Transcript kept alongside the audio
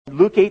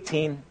Luke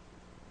 18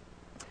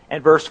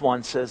 and verse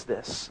 1 says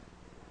this.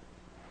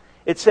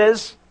 It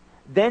says,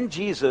 "Then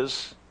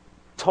Jesus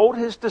told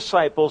his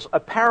disciples a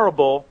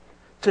parable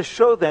to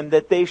show them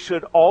that they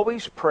should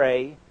always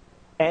pray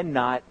and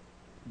not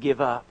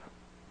give up."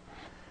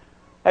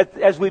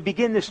 As we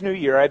begin this new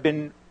year, I've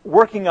been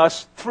working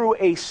us through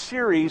a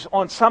series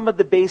on some of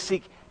the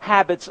basic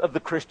habits of the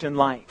Christian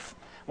life.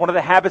 One of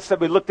the habits that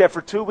we looked at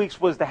for 2 weeks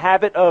was the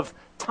habit of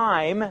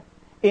time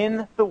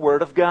in the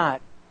Word of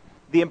God.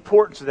 The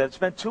importance of that.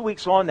 Spent 2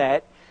 weeks on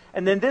that.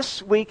 And then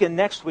this week and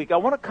next week, I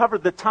want to cover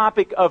the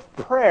topic of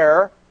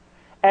prayer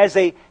as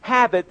a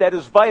habit that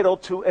is vital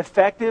to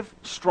effective,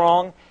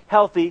 strong,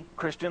 healthy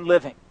Christian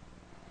living.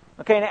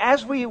 Okay, and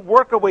as we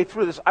work our way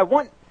through this, I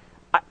want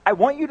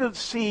you to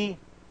see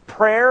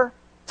prayer,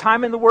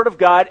 time in the Word of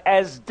God,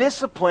 as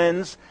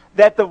disciplines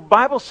that the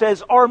Bible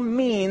says are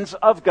means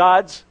of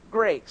God's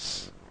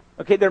grace.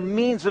 Okay, they're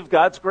means of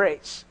God's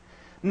grace.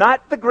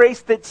 Not the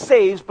grace that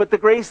saves, but the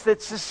grace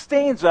that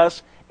sustains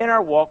us in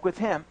our walk with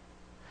Him.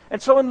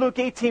 And so in Luke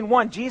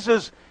 18:1,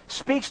 Jesus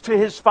speaks to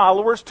His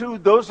followers, to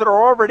those that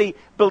are already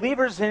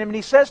believers in Him, and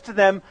He says to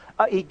them,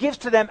 He gives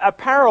to them a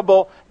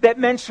parable that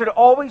men should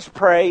always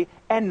pray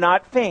and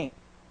not faint.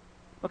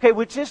 Okay,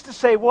 which is to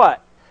say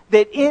what?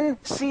 That in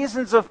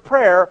seasons of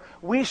prayer,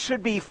 we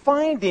should be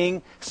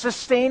finding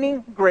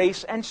sustaining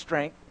grace and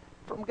strength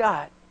from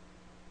God.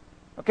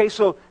 Okay,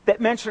 so that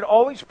men should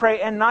always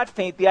pray and not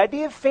faint. The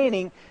idea of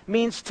fainting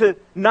means to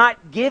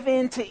not give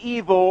in to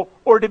evil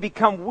or to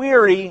become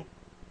weary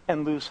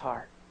and lose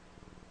heart.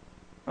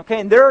 Okay,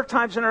 and there are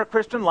times in our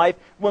Christian life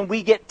when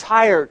we get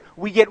tired,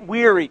 we get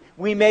weary,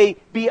 we may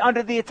be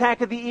under the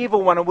attack of the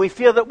evil one, and we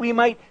feel that we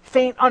might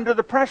faint under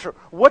the pressure.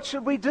 What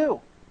should we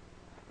do?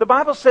 The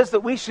Bible says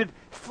that we should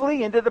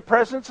flee into the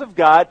presence of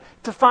God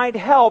to find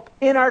help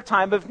in our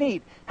time of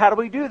need. How do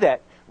we do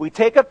that? We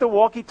take up the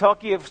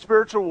walkie-talkie of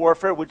spiritual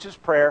warfare, which is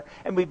prayer,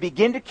 and we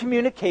begin to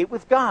communicate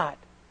with God.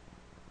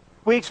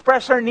 We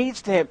express our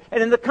needs to Him.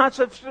 And in the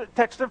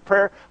context of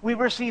prayer, we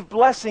receive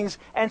blessings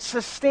and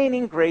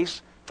sustaining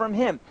grace from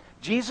Him.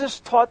 Jesus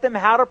taught them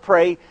how to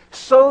pray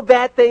so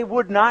that they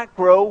would not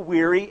grow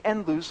weary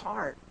and lose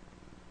heart.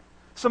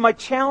 So my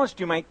challenge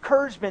to you, my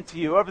encouragement to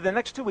you over the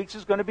next 2 weeks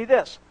is going to be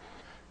this.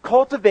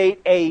 Cultivate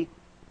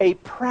a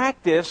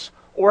practice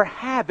or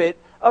habit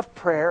of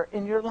prayer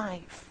in your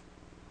life.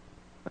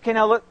 Okay,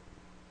 now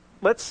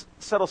let's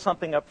settle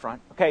something up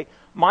front. Okay,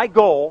 my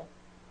goal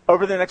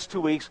over the next 2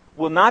 weeks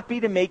will not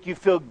be to make you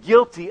feel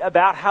guilty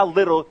about how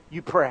little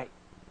you pray.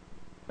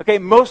 Okay,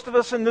 most of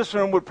us in this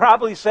room would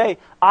probably say,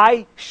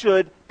 I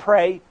should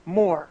pray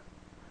more.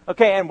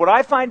 Okay, and what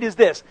I find is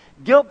this.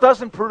 Guilt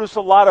doesn't produce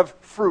a lot of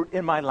fruit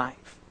in my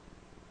life.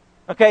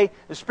 Okay,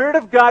 the Spirit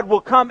of God will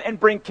come and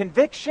bring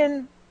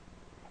conviction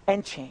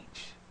and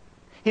change.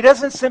 He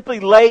doesn't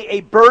simply lay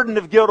a burden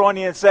of guilt on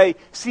you and say,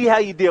 see how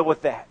you deal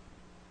with that.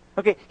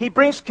 Okay, He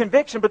brings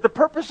conviction, but the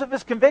purpose of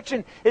His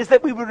conviction is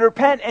that we would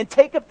repent and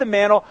take up the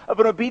mantle of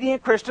an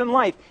obedient Christian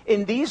life.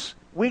 In these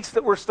weeks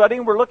that we're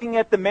studying, we're looking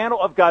at the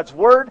mantle of God's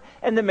Word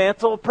and the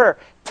mantle of prayer.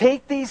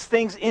 Take these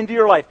things into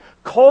your life.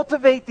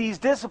 Cultivate these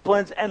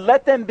disciplines and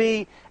let them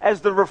be, as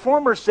the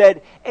Reformer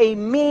said, a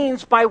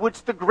means by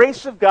which the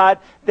grace of God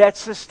that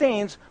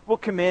sustains will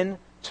come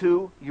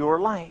into your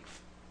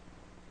life.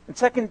 In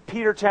 2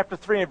 Peter chapter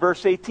 3 and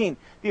verse 18,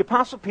 the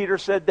Apostle Peter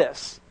said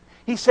this.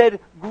 He said,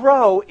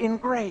 grow in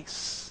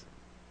grace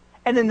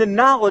and in the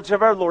knowledge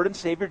of our Lord and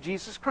Savior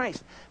Jesus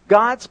Christ.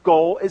 God's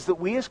goal is that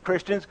we as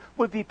Christians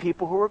would be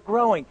people who are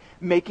growing,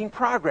 making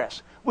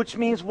progress, which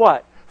means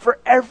what? For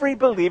every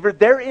believer,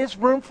 there is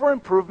room for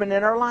improvement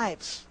in our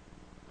lives.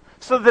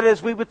 So that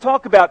as we would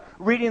talk about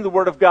reading the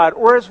Word of God,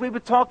 or as we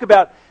would talk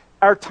about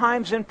our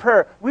times in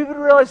prayer, we would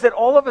realize that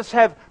all of us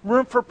have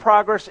room for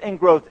progress and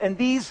growth. And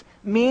these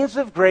means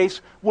of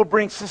grace will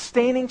bring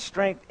sustaining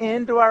strength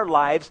into our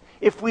lives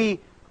if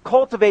we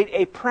cultivate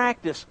a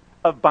practice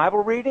of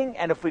Bible reading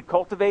and if we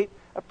cultivate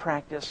a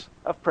practice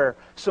of prayer.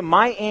 So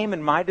my aim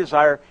and my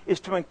desire is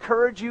to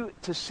encourage you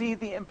to see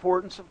the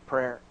importance of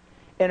prayer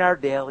in our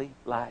daily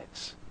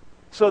lives.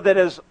 So that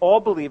as all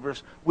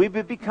believers, we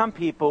would become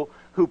people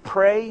who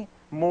pray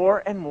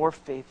more and more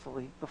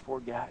faithfully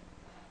before God.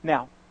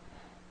 Now,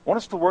 I want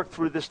us to work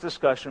through this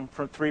discussion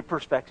from three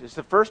perspectives.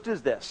 The first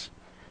is this: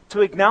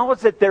 to acknowledge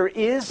that there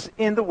is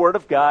in the Word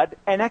of God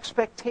an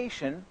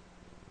expectation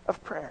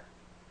of prayer.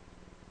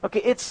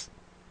 Okay,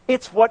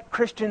 it's what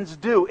Christians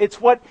do.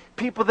 It's what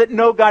people that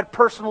know God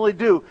personally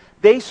do.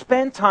 They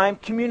spend time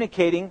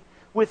communicating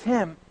with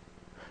Him.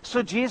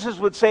 So Jesus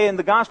would say in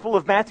the Gospel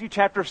of Matthew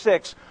chapter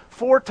 6,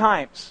 4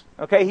 times,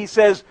 okay, He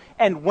says,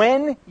 and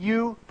when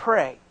you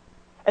pray.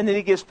 And then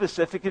He gives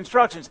specific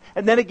instructions.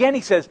 And then again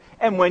He says,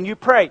 and when you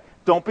pray,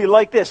 don't be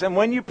like this. And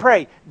when you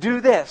pray, do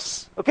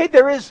this. Okay,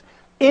 there is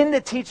in the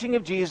teaching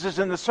of Jesus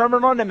in the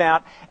Sermon on the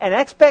Mount an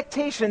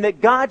expectation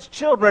that God's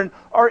children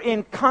are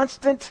in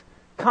constant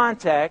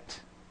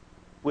contact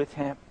with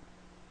Him.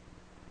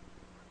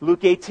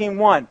 Luke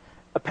 18:1,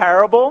 a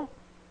parable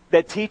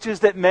that teaches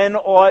that men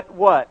ought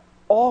what?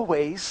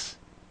 Always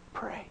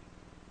pray.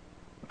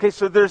 Okay,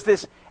 so there's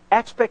this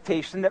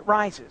expectation that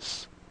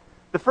rises.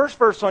 The first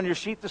verse on your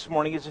sheet this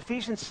morning is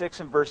Ephesians 6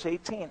 and verse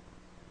 18.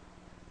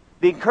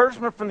 The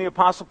encouragement from the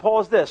Apostle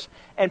Paul is this: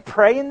 and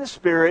pray in the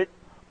Spirit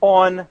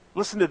on,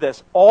 listen to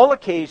this, all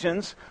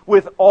occasions,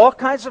 with all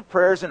kinds of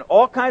prayers and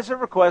all kinds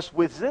of requests.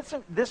 With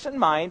this in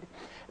mind,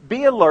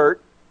 be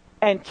alert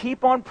and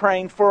keep on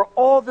praying for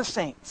all the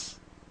saints.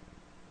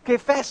 Okay,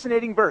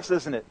 fascinating verse,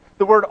 isn't it?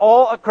 The word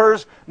all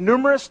occurs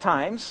numerous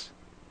times,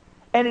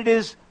 and it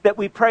is that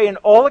we pray in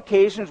all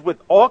occasions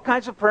with all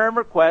kinds of prayer and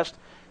request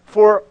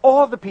for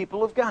all the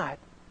people of God.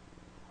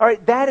 All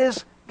right, that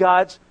is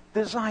God's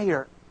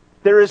desire.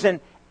 There is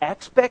an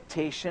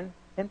expectation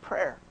in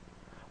prayer.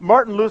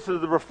 Martin Luther,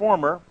 the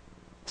Reformer,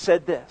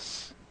 said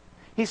this.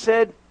 He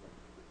said,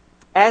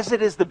 as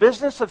it is the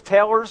business of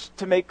tailors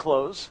to make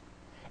clothes,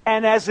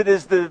 and as it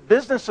is the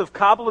business of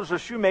cobblers or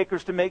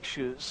shoemakers to make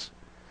shoes,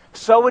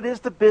 so it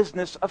is the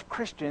business of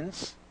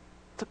Christians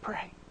to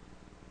pray.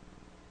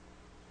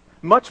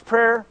 Much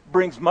prayer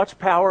brings much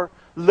power.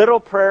 Little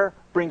prayer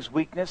brings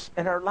weakness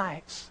in our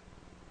lives.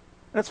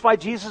 And that's why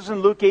Jesus in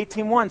Luke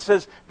 18:1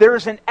 says, there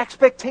is an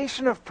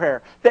expectation of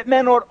prayer, that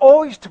men ought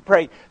always to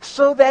pray,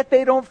 so that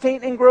they don't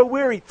faint and grow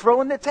weary.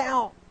 Throw in the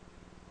towel.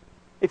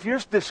 If you're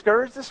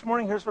discouraged this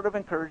morning, here's what I've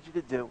encouraged you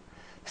to do.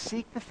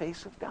 Seek the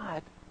face of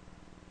God.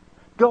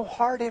 Go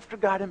hard after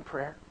God in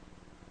prayer.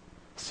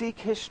 Seek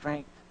His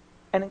strength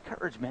and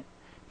encouragement.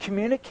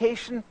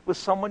 Communication with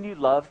someone you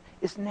love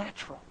is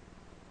natural.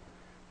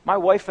 My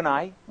wife and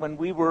I, when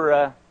we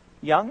were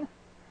young,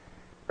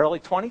 early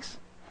 20s,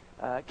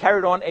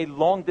 carried on a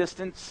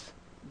long-distance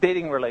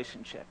dating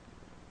relationship.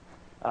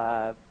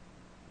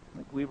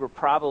 We were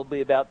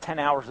probably about 10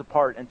 hours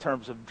apart in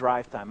terms of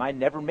drive time. I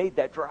never made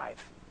that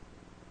drive.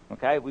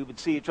 Okay, we would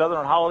see each other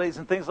on holidays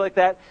and things like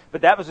that,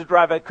 but that was a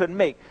drive I couldn't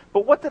make.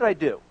 But what did I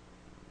do?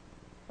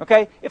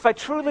 Okay, if I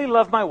truly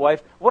love my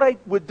wife, what I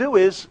would do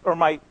is, or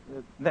my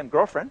then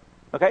girlfriend,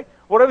 okay,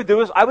 what I would do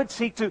is I would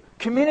seek to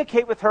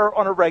communicate with her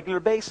on a regular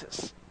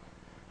basis.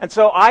 And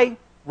so I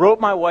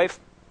wrote my wife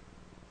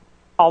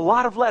a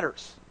lot of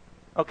letters,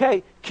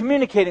 okay,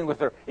 communicating with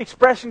her,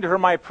 expressing to her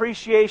my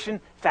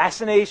appreciation,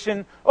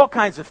 fascination, all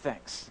kinds of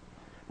things.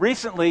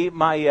 Recently,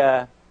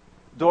 my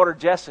daughter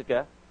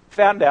Jessica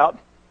found out,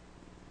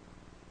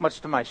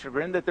 much to my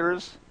chagrin, that there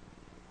is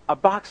a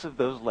box of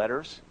those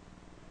letters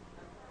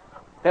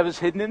that was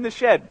hidden in the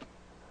shed.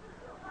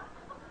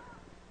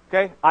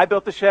 Okay, I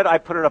built the shed, I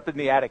put it up in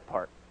the attic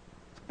part.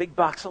 It's a big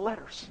box of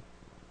letters.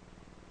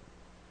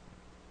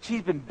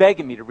 She's been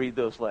begging me to read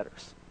those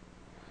letters.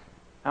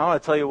 I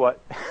want to tell you what,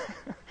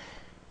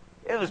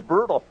 it was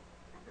brutal.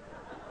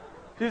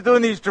 She's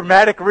doing these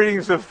dramatic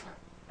readings of,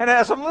 and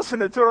as I'm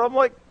listening to her, I'm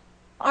like,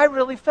 I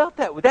really felt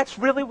that way. That's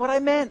really what I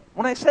meant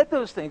when I said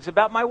those things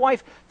about my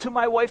wife to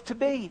my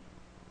wife-to-be.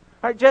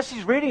 All right,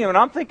 Jesse's reading them, and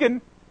I'm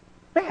thinking,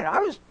 man, I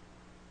was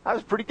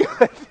pretty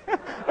good.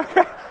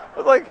 Okay. I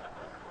was like,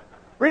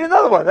 read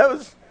another one. That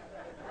was,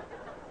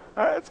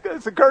 all right, that's good.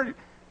 It's encouraging.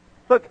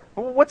 Look,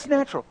 what's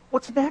natural?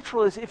 What's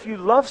natural is if you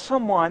love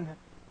someone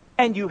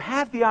and you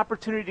have the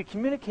opportunity to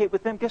communicate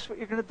with them, guess what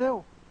you're going to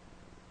do?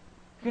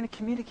 You're going to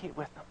communicate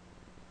with them.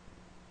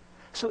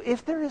 So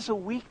if there is a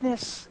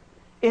weakness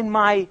in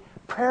my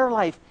prayer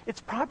life, it's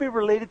probably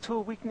related to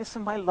a weakness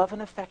in my love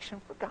and affection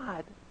for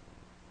God.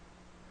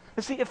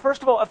 You see,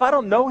 first of all, if I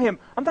don't know Him,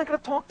 I'm not going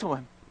to talk to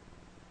Him.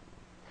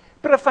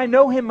 But if I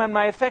know Him and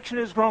my affection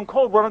has grown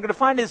cold, what I'm going to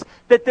find is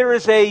that there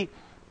is a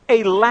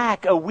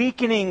lack, a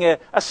weakening,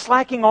 a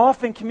slacking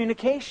off in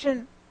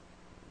communication.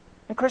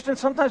 And Christians,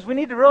 sometimes we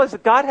need to realize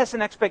that God has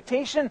an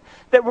expectation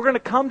that we're going to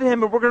come to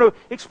Him and we're going to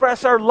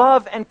express our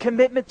love and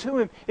commitment to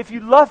Him. If you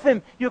love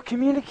Him, you'll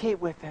communicate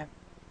with Him.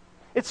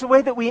 It's the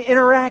way that we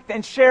interact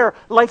and share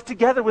life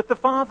together with the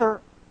Father.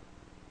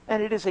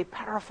 And it is a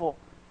powerful,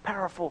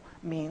 powerful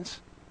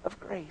means of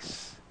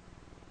grace.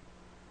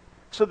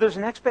 So there's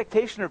an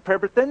expectation of prayer,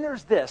 but then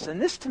there's this, and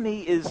this to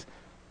me is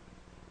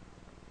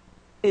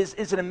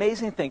an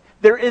amazing thing.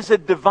 There is a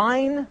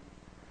divine,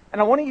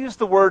 and I want to use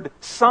the word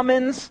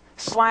summons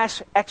 /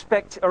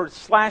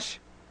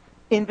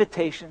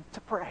 invitation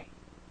to pray.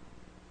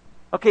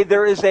 Okay,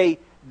 there is a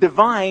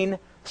divine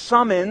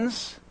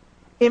summons,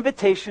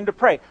 invitation to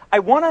pray. I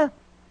want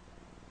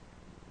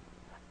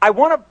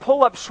to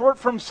pull up short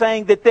from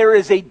saying that there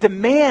is a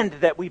demand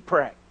that we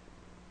pray.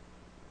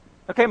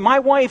 Okay, my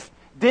wife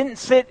didn't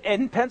sit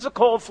in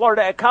Pensacola,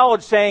 Florida at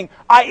college saying,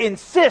 I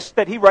insist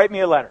that he write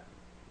me a letter.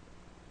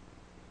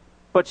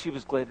 But she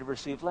was glad to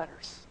receive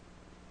letters.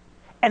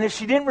 And if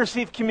she didn't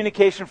receive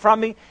communication from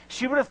me,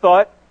 she would have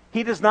thought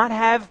he does not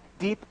have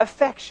deep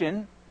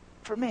affection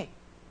for me.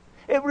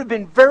 It would have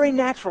been very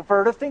natural for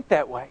her to think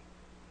that way.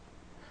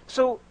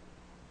 So,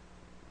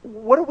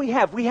 what do we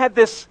have? We have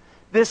this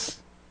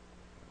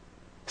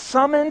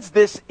summons,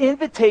 this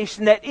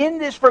invitation that in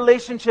this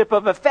relationship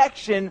of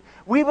affection,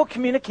 we will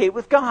communicate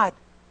with God.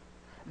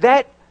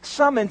 That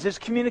summons is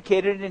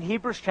communicated in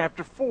Hebrews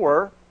chapter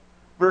 4,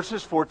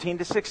 verses 14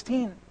 to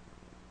 16.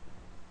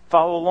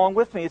 Follow along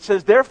with me. It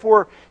says,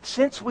 therefore,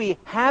 since we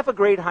have a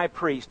great high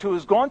priest who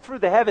has gone through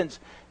the heavens,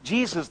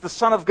 Jesus, the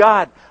Son of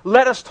God,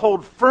 let us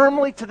hold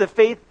firmly to the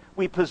faith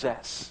we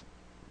possess,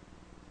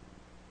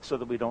 so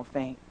that we don't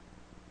faint.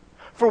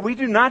 For we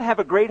do not have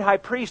a great high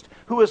priest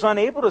who is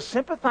unable to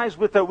sympathize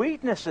with our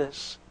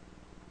weaknesses,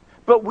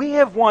 but we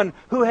have one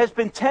who has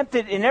been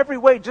tempted in every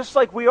way, just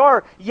like we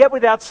are, yet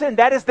without sin.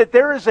 That is, that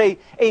there is a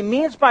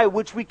means by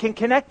which we can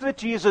connect with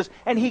Jesus,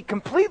 and he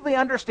completely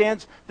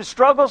understands the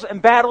struggles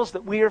and battles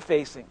that we are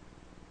facing.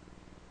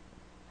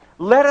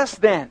 Let us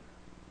then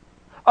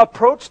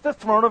approach the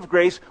throne of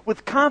grace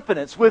with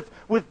confidence, with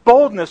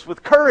boldness,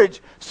 with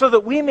courage, so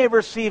that we may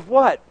receive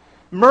what?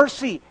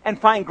 Mercy, and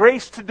find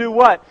grace to do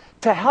what?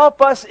 To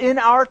help us in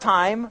our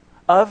time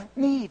of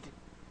need.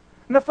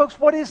 Now, folks,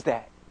 what is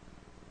that?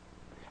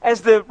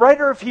 As the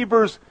writer of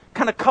Hebrews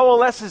kind of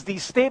coalesces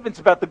these statements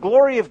about the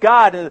glory of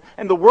God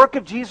and the work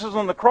of Jesus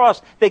on the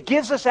cross that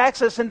gives us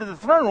access into the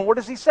throne room, what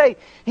does he say?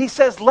 He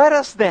says, let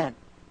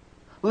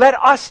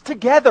us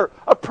together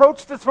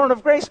approach the throne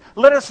of grace.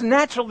 Let us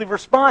naturally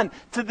respond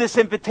to this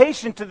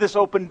invitation, to this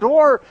open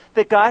door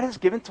that God has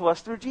given to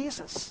us through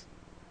Jesus.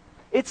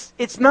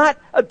 It's not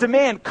a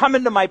demand, come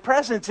into my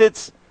presence.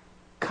 It's,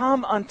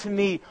 come unto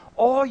me,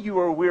 all you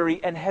are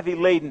weary and heavy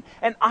laden,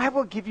 and I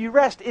will give you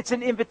rest. It's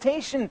an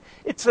invitation.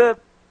 It's a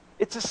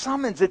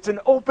summons. It's an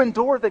open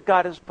door that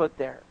God has put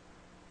there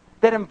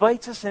that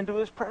invites us into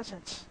his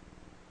presence.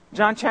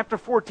 John chapter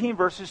 14,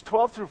 verses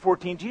 12 through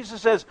 14,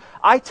 Jesus says,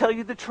 I tell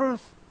you the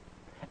truth.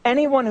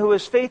 Anyone who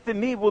has faith in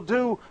me will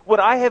do what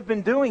I have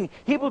been doing.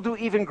 He will do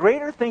even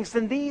greater things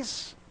than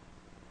these.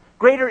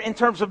 Greater in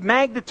terms of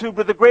magnitude,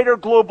 with a greater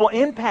global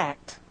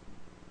impact.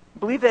 I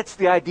believe that's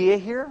the idea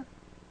here.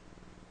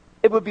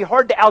 It would be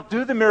hard to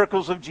outdo the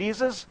miracles of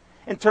Jesus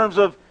in terms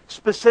of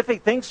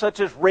specific things such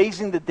as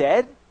raising the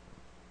dead,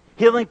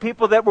 healing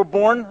people that were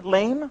born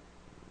lame.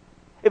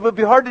 It would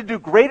be hard to do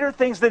greater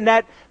things than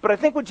that. But I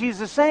think what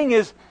Jesus is saying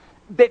is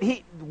that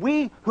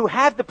we who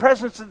have the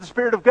presence of the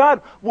Spirit of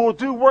God will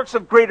do works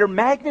of greater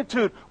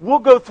magnitude. We'll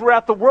go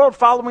throughout the world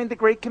following the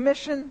Great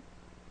Commission.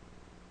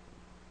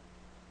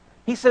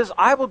 He says,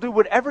 I will do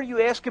whatever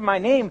you ask in my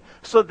name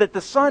so that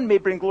the Son may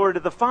bring glory to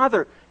the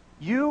Father.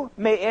 You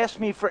may ask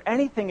me for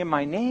anything in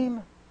my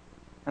name,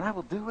 and I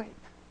will do it.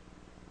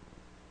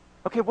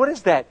 Okay, what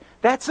is that?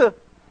 That's an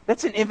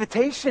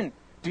invitation.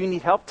 Do you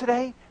need help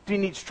today? Do you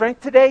need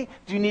strength today?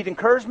 Do you need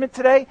encouragement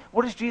today?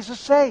 What does Jesus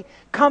say?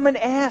 Come and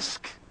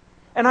ask,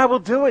 and I will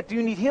do it. Do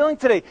you need healing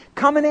today?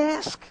 Come and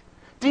ask.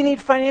 Do you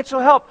need financial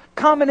help?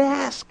 Come and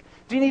ask.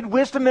 Do you need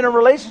wisdom in a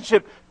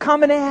relationship?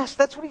 Come and ask.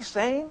 That's what he's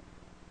saying.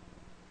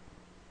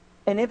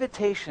 An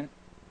invitation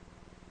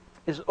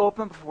is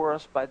open before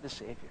us by the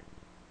Savior.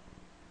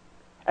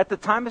 At the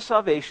time of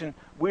salvation,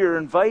 we are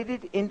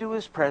invited into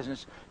his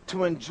presence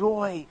to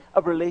enjoy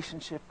a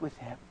relationship with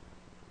him.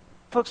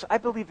 Folks, I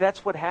believe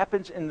that's what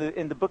happens in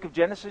the book of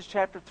Genesis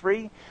chapter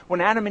 3.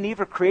 When Adam and Eve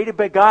are created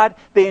by God,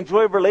 they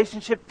enjoy a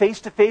relationship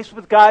face-to-face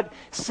with God.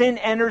 Sin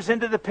enters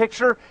into the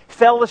picture.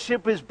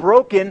 Fellowship is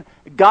broken.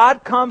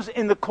 God comes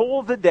in the cool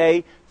of the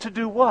day to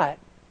do what?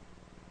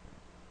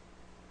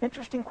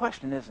 Interesting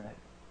question, isn't it?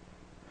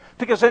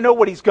 Because I know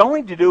what he's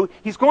going to do.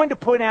 He's going to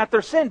point out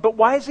their sin. But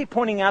why is he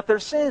pointing out their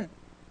sin?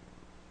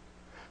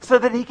 So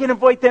that he can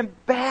invite them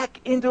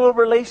back into a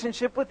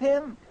relationship with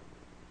him.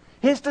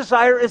 His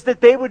desire is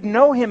that they would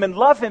know him and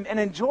love him and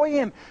enjoy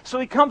him. So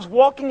he comes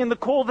walking in the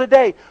cool of the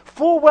day,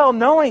 full well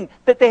knowing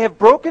that they have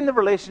broken the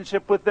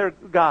relationship with their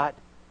God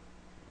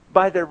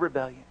by their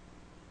rebellion.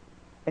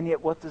 And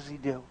yet what does he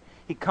do?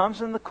 He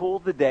comes in the cool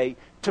of the day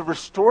to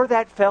restore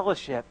that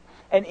fellowship.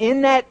 And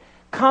in that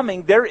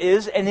coming, there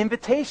is an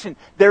invitation.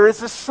 There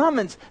is a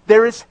summons.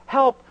 There is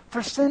help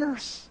for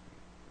sinners.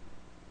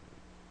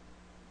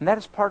 And that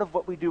is part of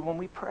what we do when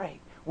we pray.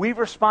 We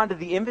respond to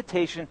the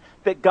invitation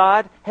that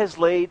God has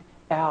laid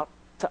out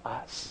to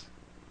us.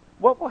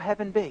 What will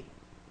heaven be?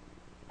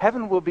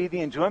 Heaven will be the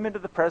enjoyment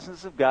of the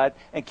presence of God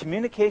and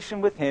communication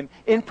with him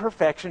in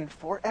perfection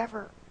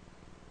forever.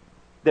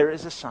 There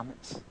is a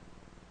summons.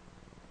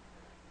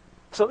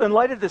 So in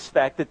light of this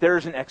fact that there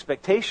is an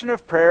expectation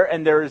of prayer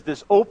and there is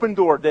this open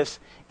door, this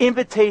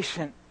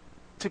invitation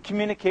to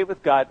communicate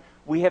with God,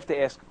 we have to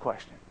ask a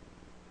question.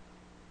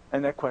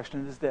 And that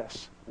question is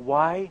this: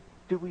 why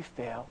do we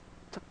fail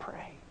to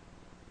pray?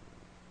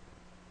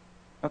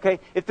 Okay?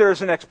 If there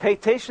is an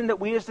expectation that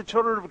we as the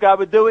children of God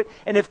would do it,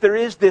 and if there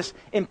is this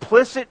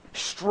implicit,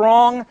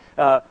 strong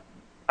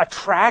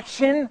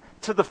attraction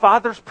to the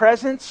Father's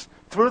presence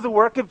through the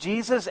work of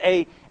Jesus,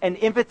 an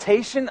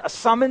invitation, a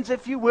summons,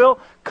 if you will,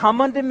 come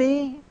unto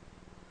me,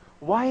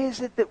 why is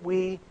it that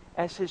we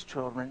as his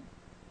children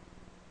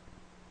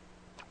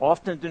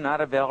often do not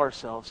avail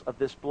ourselves of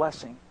this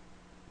blessing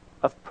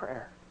of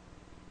prayer?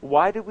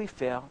 Why do we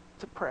fail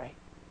to pray?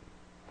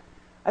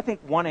 I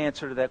think one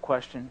answer to that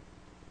question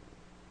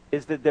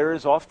is that there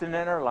is often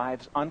in our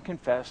lives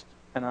unconfessed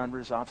and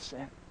unresolved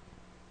sin.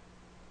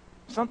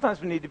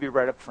 Sometimes we need to be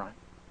right up front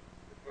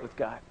with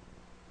God.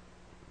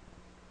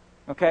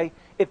 Okay?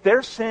 If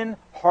there's sin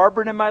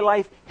harbored in my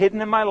life,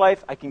 hidden in my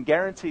life, I can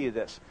guarantee you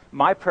this.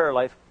 My prayer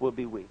life will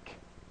be weak.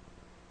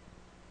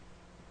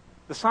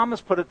 The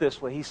psalmist put it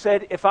this way. He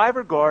said, if I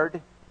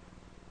regard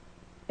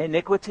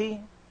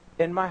iniquity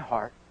in my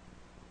heart,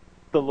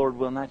 the Lord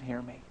will not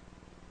hear me.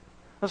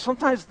 Now,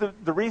 sometimes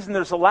the reason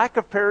there's a lack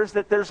of prayer is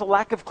that there's a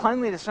lack of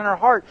cleanliness in our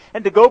heart.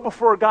 And to go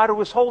before a God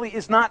who is holy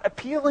is not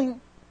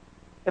appealing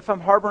if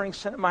I'm harboring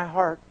sin in my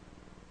heart.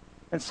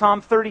 In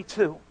Psalm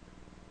 32,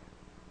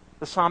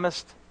 the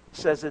psalmist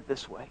says it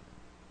this way.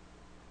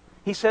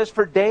 He says,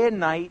 for day and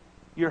night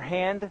your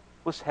hand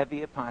was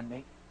heavy upon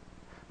me.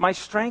 My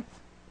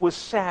strength was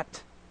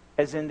sapped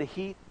as in the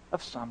heat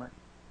of summer.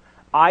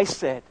 I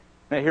said,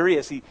 now here he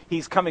is.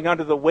 He's coming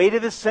under the weight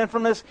of his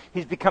sinfulness.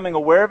 He's becoming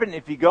aware of it. And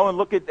if you go and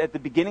look at the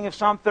beginning of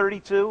Psalm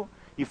 32,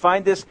 you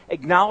find this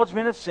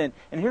acknowledgement of sin.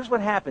 And here's what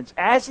happens.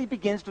 As he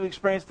begins to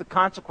experience the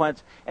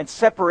consequence and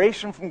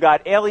separation from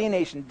God,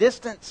 alienation,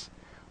 distance,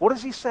 what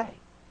does he say?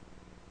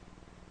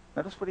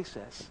 Notice what he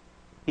says.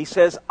 He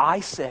says, I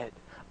said,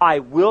 I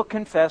will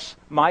confess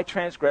my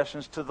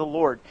transgressions to the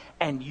Lord,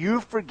 and you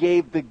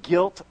forgave the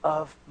guilt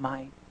of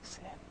my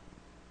sin.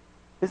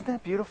 Isn't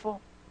that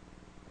beautiful?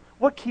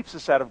 What keeps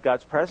us out of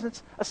God's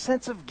presence? A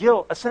sense of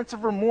guilt, a sense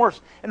of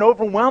remorse, an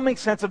overwhelming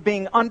sense of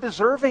being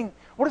undeserving.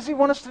 What does he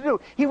want us to do?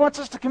 He wants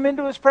us to come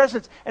into his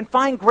presence and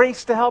find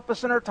grace to help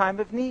us in our time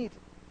of need.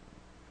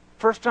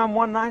 1 John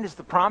 1:9 is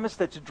the promise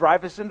that to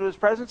drive us into his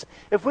presence.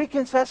 If we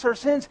confess our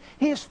sins,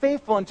 he is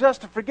faithful and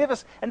just to forgive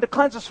us and to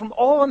cleanse us from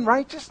all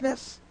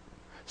unrighteousness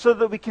so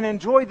that we can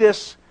enjoy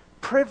this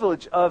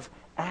privilege of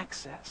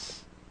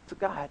access to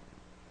God.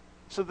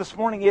 So this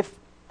morning, if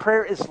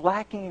prayer is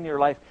lacking in your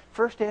life,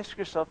 first ask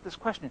yourself this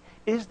question.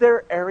 Are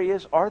there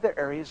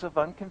areas of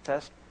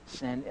unconfessed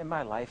sin in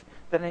my life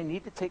that I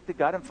need to take to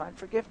God and find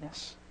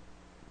forgiveness?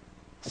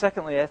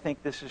 Secondly, I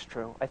think this is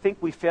true. I think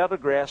we fail to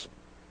grasp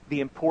the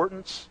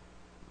importance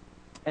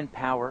and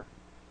power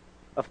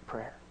of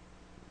prayer.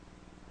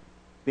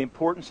 The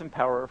importance and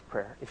power of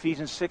prayer.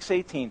 Ephesians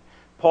 6:18,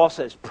 Paul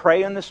says,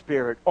 pray in the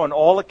Spirit on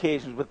all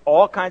occasions with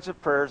all kinds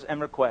of prayers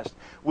and requests.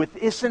 With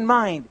this in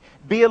mind,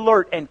 be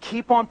alert and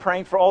keep on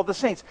praying for all the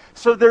saints.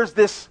 So there's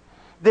this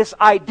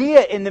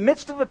idea in the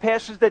midst of a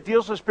passage that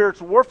deals with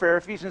spiritual warfare,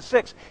 Ephesians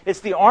 6.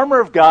 It's the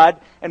armor of God,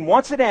 and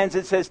once it ends,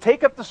 it says,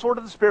 take up the sword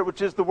of the Spirit,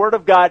 which is the Word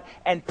of God,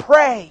 and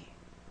pray.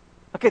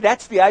 Okay,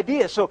 that's the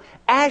idea. So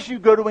as you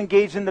go to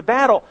engage in the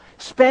battle,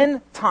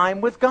 spend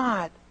time with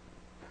God.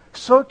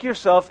 Soak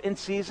yourself in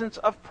seasons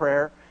of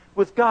prayer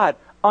with God.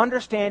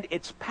 Understand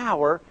its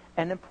power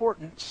and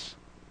importance.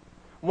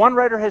 One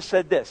writer has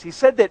said this. He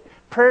said that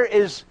prayer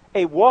is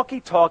a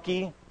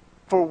walkie-talkie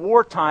for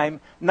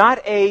wartime, not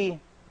a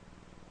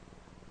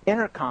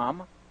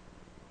intercom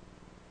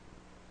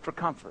for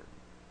comfort.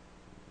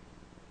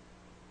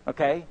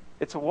 Okay?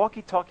 It's a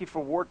walkie-talkie for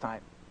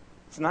wartime.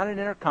 It's not an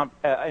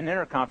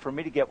intercom for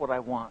me to get what I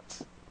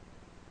want.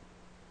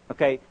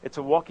 Okay? It's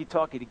a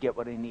walkie-talkie to get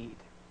what I need.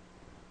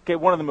 Okay,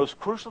 one of the most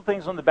crucial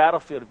things on the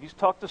battlefield, if you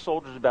talk to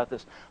soldiers about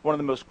this, one of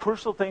the most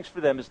crucial things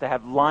for them is to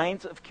have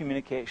lines of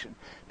communication.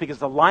 Because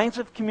the lines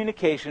of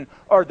communication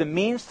are the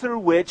means through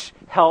which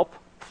help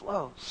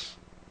flows.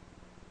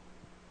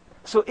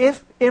 So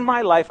if in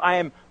my life I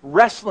am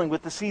wrestling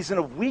with the season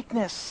of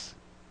weakness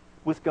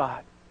with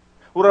God,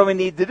 what do I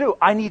need to do?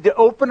 I need to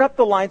open up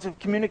the lines of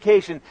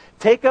communication,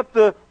 take up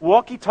the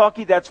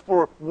walkie-talkie that's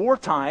for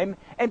wartime,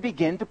 and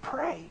begin to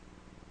pray.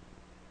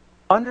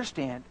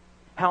 Understand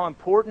how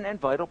important and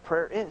vital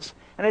prayer is.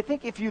 And I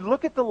think if you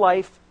look at the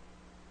life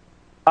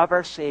of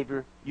our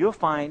Savior, you'll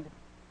find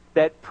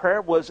that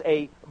prayer was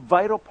a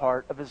vital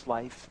part of his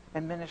life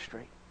and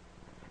ministry.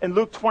 In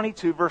Luke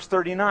 22, verse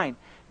 39,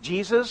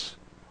 Jesus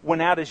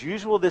went out as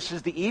usual. This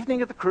is the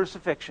evening of the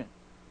crucifixion.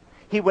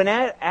 He went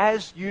out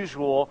as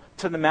usual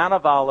to the Mount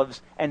of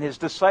Olives, and his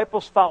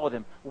disciples followed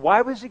him.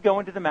 Why was he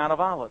going to the Mount of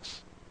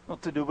Olives? Well,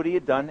 to do what he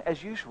had done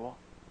as usual.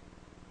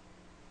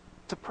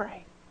 To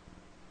pray.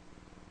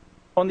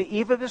 On the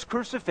eve of his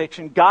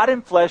crucifixion, God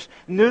in flesh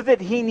knew that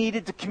he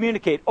needed to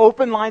communicate,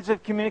 open lines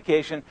of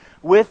communication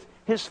with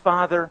his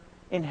Father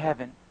in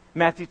heaven.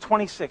 Matthew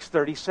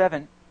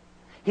 26:37.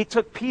 He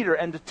took Peter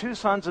and the two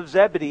sons of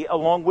Zebedee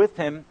along with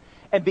him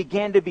and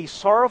began to be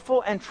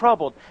sorrowful and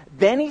troubled.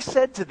 Then he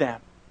said to them,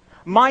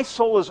 my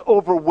soul is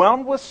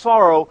overwhelmed with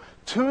sorrow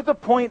to the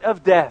point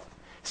of death.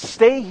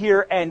 Stay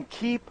here and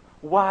keep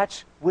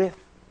watch with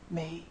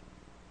me.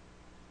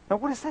 Now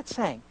what is that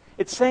saying?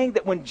 It's saying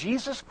that when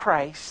Jesus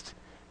Christ,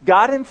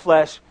 God in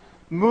flesh,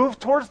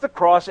 moved towards the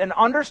cross and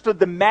understood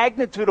the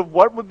magnitude of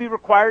what would be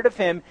required of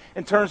him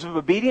in terms of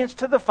obedience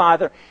to the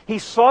Father, he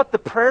sought the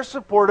prayer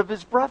support of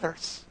his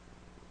brothers,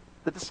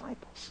 the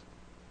disciples.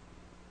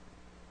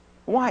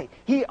 Why?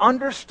 He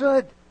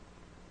understood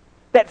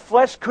that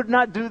flesh could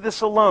not do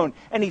this alone,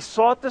 and he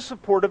sought the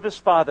support of his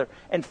Father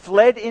and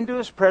fled into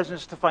his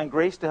presence to find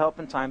grace to help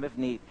in time of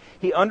need.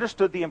 He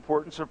understood the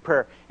importance of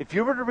prayer. If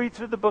you were to read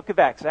through the book of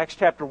Acts, Acts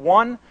chapter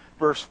 1,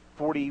 verse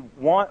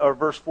 41 or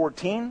verse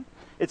 14,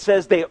 it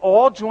says they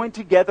all joined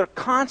together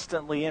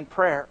constantly in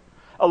prayer,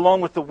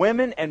 along with the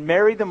women and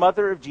Mary, the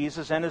mother of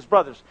Jesus, and his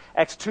brothers.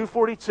 Acts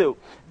 2:42.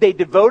 They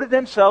devoted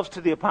themselves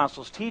to the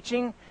apostles'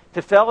 teaching,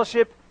 to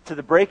fellowship, to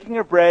the breaking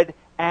of bread,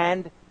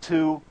 and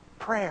to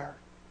prayer.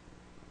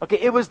 Okay,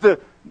 it was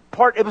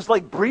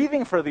like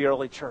breathing for the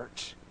early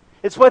church.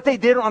 It's what they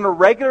did on a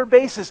regular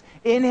basis,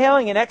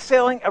 inhaling and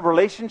exhaling a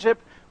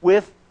relationship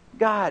with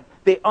God.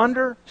 They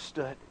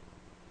understood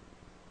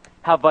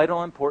how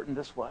vital and important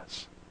this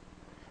was.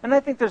 And I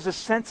think there's a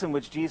sense in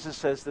which Jesus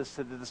says this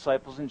to the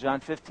disciples in John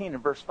 15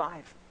 and verse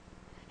 5.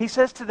 He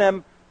says to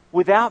them,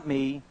 without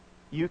me,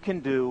 you can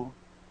do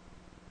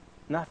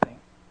nothing.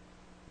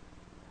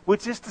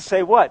 Which is to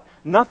say what?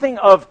 Nothing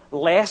of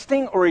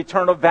lasting or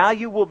eternal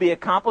value will be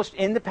accomplished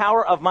in the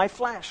power of my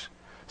flesh.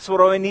 So what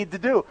do I need to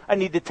do? I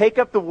need to take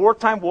up the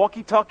wartime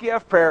walkie-talkie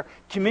of prayer,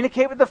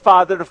 communicate with the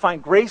Father to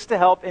find grace to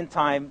help in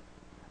time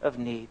of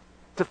need,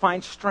 to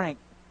find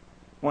strength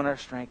when our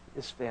strength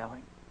is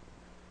failing.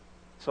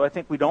 So I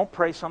think we don't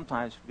pray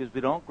sometimes because we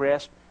don't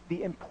grasp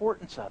the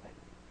importance of it.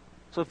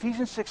 So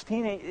Ephesians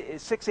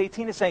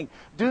 6:18 is saying,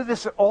 do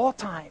this at all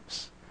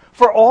times,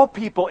 for all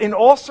people, in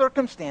all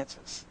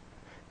circumstances.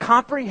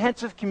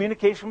 Comprehensive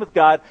communication with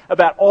God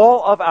about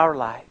all of our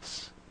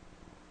lives.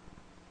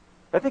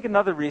 I think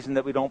another reason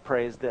that we don't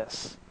pray is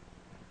this.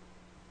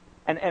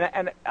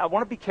 And I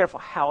want to be careful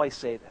how I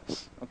say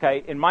this.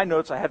 Okay? In my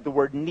notes, I have the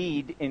word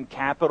need in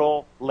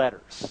capital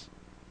letters.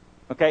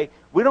 Okay?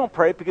 We don't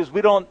pray because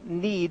we don't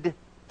need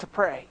to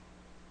pray.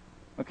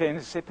 Okay? And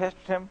you say, Pastor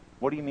Tim,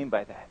 what do you mean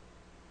by that?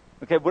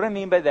 Okay, what I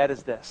mean by that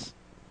is this.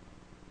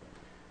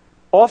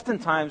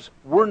 Oftentimes,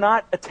 we're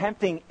not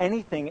attempting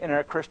anything in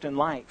our Christian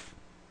life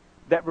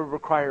that would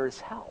require his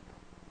help.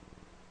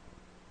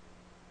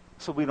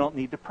 So we don't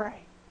need to pray.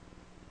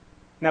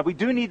 Now, we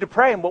do need to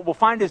pray, and what we'll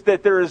find is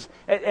that there is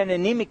an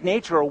anemic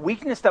nature, a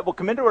weakness that will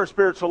come into our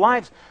spiritual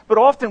lives, but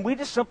often we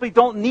just simply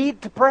don't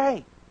need to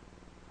pray.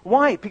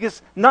 Why?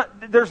 Because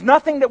there's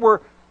nothing that we're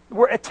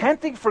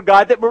attempting for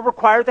God that will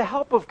require the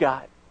help of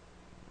God.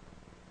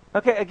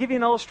 Okay, I'll give you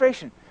an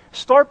illustration.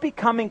 Start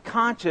becoming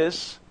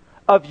conscious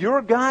of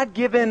your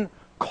God-given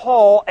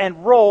call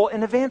and role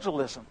in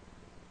evangelism.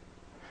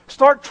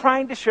 Start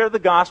trying to share the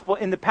gospel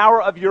in the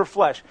power of your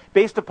flesh,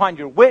 based upon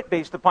your wit,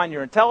 based upon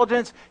your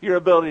intelligence, your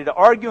ability to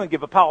argue and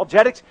give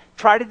apologetics.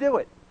 Try to do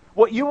it.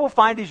 What you will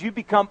find is you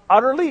become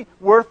utterly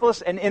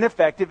worthless and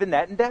ineffective in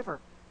that endeavor.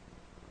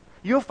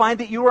 You'll find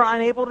that you are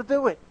unable to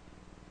do it.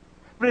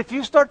 But if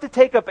you start to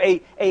take up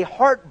a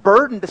heart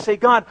burden to say,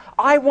 God,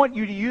 I want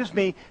you to use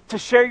me to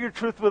share your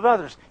truth with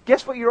others,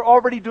 guess what you're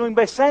already doing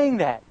by saying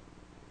that?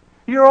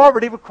 You're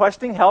already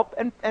requesting help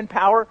and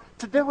power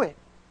to do it.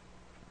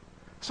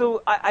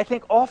 So I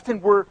think often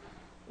we're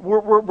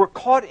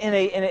caught in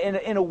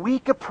a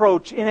weak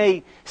approach, in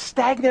a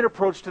stagnant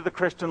approach to the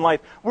Christian life.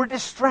 We're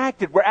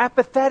distracted. We're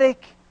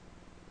apathetic.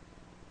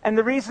 And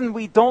the reason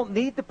we don't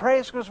need to pray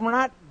is because we're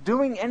not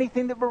doing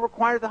anything that will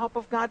require the help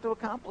of God to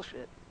accomplish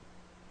it.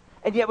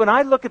 And yet when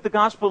I look at the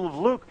Gospel of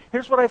Luke,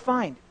 here's what I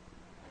find.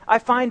 I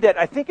find that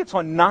I think it's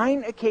on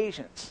 9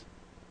 occasions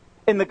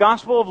in the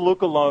Gospel of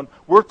Luke alone,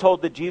 we're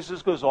told that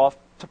Jesus goes off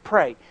to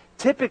pray.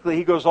 Typically,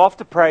 he goes off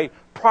to pray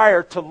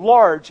prior to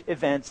large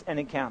events and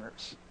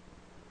encounters.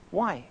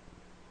 Why?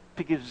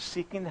 Because he was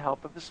seeking the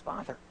help of his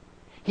Father.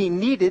 He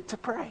needed to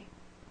pray.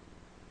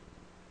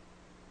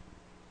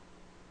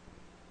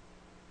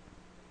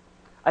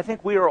 I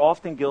think we are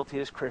often guilty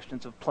as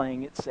Christians of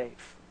playing it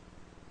safe.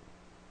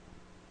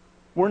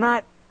 We're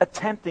not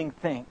attempting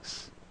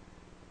things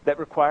that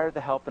require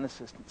the help and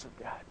assistance of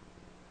God.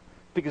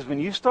 Because when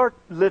you start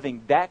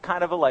living that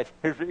kind of a life,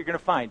 here's what you're going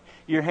to find.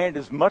 Your hand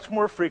is much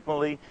more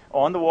frequently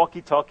on the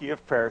walkie-talkie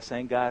of prayer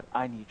saying, God,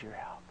 I need your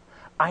help.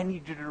 I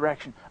need your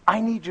direction.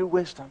 I need your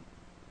wisdom.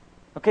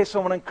 Okay, so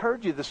I want to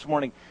encourage you this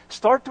morning.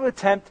 Start to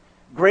attempt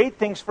great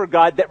things for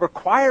God that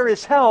require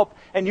his help,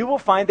 and you will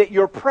find that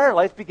your prayer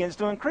life begins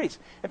to increase.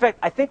 In fact,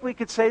 I think we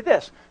could say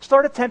this.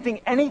 Start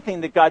attempting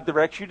anything that God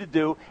directs you to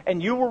do,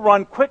 and you will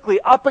run quickly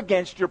up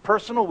against your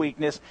personal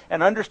weakness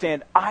and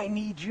understand, I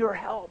need your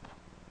help.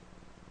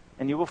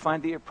 And you will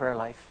find that your prayer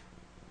life,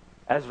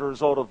 as a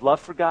result of love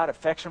for God,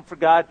 affection for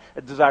God,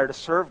 a desire to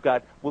serve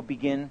God, will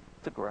begin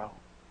to grow.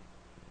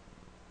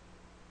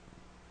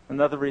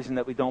 Another reason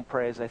that we don't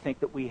pray is I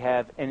think that we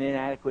have an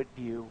inadequate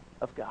view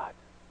of God.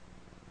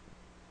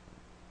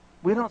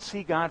 We don't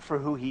see God for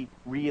who he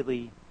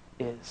really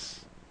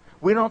is.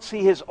 We don't see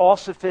his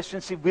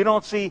all-sufficiency. We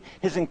don't see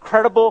his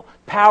incredible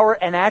power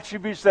and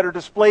attributes that are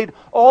displayed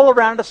all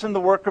around us in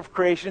the work of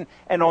creation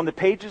and on the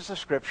pages of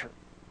Scripture.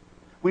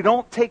 We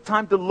don't take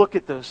time to look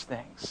at those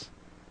things.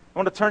 I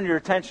want to turn your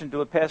attention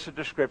to a passage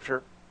of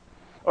Scripture.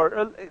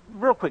 Or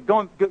real quick,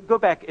 go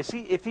back.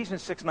 See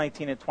Ephesians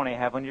 6:19 and 20 I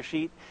have on your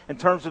sheet. In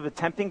terms of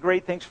attempting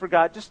great things for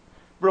God, just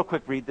real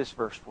quick read this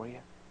verse for you.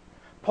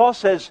 Paul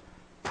says,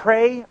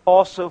 pray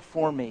also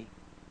for me,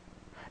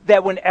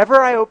 that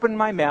whenever I open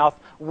my mouth,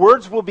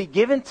 words will be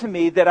given to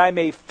me that I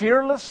may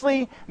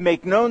fearlessly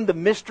make known the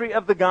mystery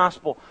of the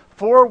gospel,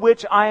 for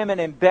which I am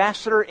an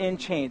ambassador in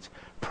chains.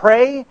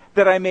 Pray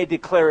that I may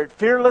declare it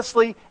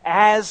fearlessly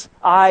as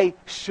I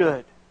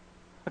should.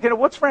 Okay, now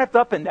what's wrapped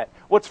up in that?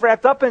 What's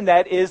wrapped up in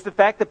that is the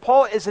fact that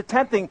Paul is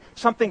attempting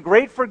something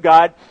great for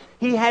God.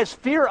 He has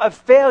fear of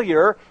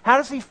failure. How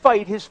does he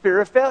fight his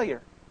fear of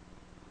failure?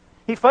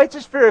 He fights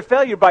his fear of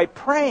failure by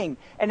praying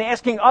and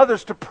asking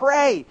others to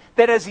pray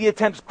that as he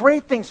attempts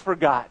great things for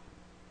God,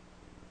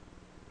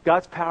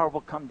 God's power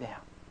will come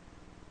down.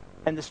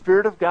 And the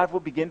Spirit of God will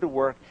begin to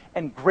work,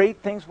 and great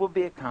things will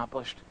be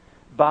accomplished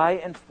by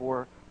and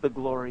for the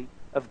glory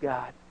of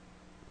God.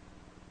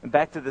 And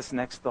back to this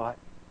next thought.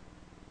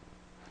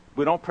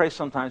 We don't pray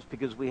sometimes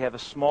because we have a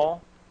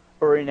small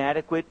or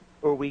inadequate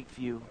or weak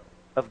view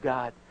of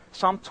God.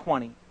 Psalm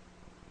 20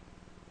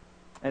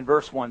 and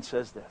verse 1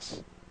 says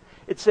this.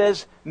 It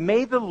says,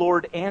 "May the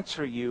Lord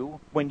answer you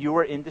when you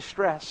are in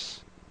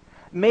distress.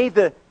 May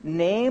the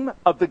name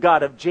of the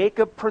God of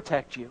Jacob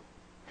protect you.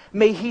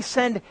 May he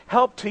send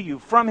help to you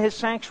from his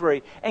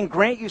sanctuary and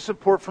grant you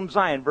support from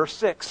Zion." Verse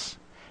 6.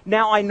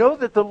 "Now I know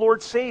that the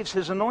Lord saves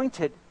his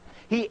anointed.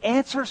 He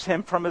answers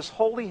him from his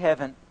holy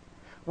heaven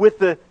with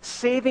the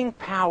saving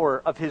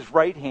power of his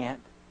right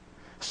hand.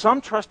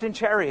 Some trust in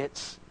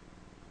chariots,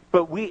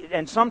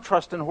 and some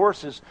trust in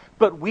horses,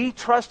 but we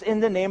trust in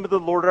the name of the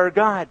Lord our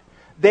God.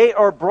 They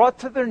are brought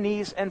to their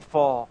knees and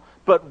fall,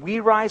 but we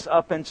rise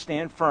up and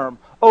stand firm.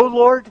 O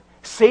Lord,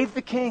 save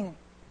the king.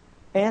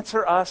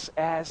 Answer us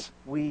as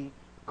we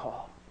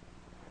call."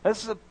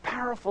 This is a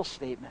powerful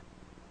statement.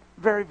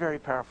 Very, very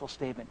powerful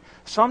statement.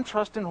 Some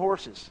trust in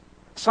horses.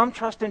 Some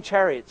trust in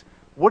chariots.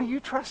 What do you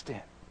trust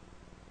in?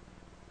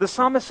 The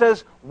psalmist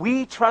says,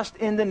 we trust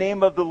in the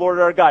name of the Lord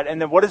our God.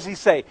 And then what does he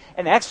say?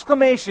 An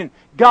exclamation,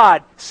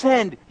 God,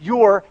 send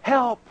your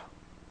help.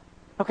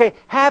 Okay,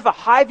 have a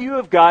high view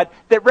of God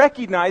that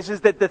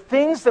recognizes that the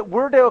things that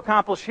we're to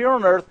accomplish here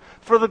on earth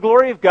for the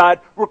glory of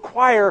God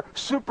require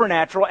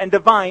supernatural and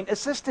divine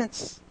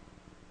assistance.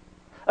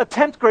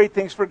 Attempt great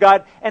things for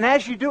God, and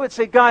as you do it,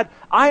 say, God,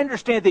 I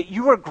understand that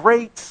you are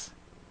great.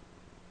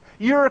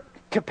 Your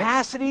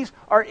capacities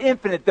are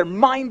infinite. They're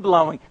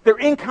mind-blowing. They're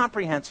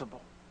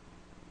incomprehensible.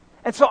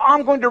 And so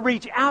I'm going to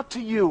reach out to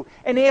you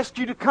and ask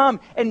you to come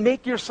and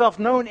make yourself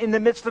known in the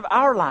midst of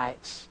our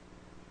lives.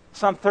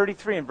 Psalm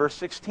 33 and verse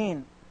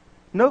 16.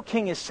 "No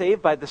king is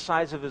saved by the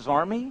size of his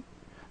army.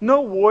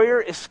 No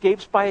warrior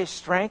escapes by his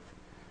strength."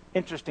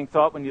 Interesting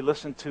thought when you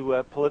listen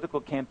to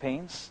political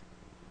campaigns.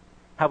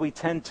 How we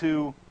tend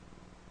to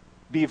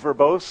be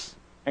verbose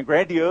and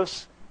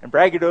grandiose and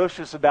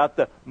braggadocious about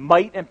the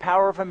might and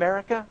power of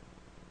America.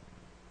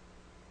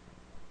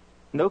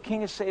 No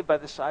king is saved by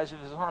the size of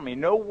his army.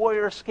 No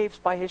warrior escapes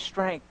by his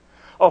strength.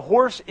 A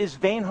horse is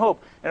vain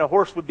hope. And a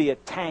horse would be a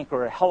tank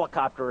or a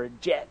helicopter or a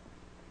jet.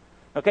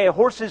 Okay, a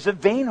horse is a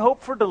vain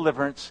hope for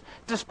deliverance.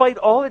 Despite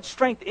all its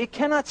strength, it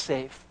cannot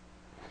save.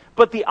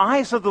 But the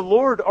eyes of the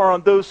Lord are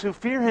on those who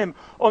fear him,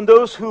 on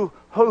those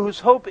whose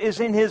hope is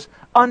in his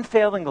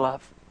unfailing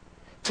love,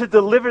 to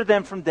deliver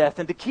them from death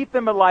and to keep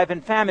them alive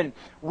in famine.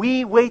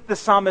 We wait, the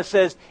psalmist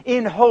says,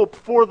 in hope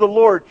for the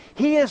Lord.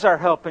 He is our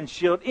help and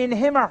shield. In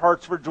him our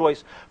hearts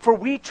rejoice, for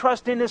we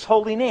trust in his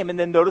holy name. And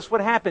then notice what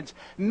happens.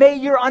 May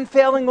your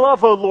unfailing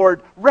love, O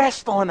Lord,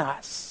 rest on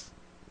us.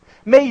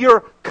 May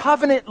your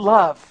covenant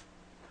love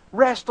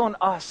rest on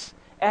us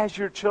as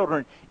your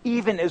children,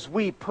 even as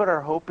we put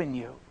our hope in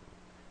you.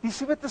 Do you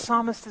see what the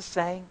psalmist is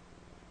saying?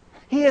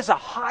 He has a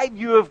high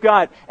view of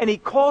God, and he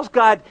calls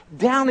God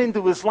down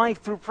into his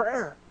life through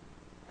prayer.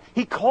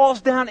 He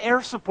calls down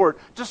air support,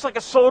 just like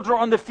a soldier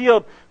on the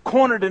field,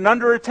 cornered and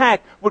under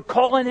attack, would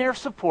call in air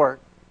support.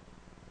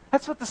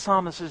 That's what the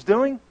psalmist is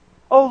doing.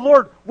 Oh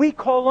Lord, we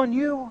call on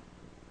you.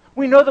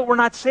 We know that we're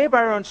not saved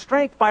by our own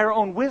strength, by our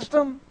own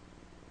wisdom.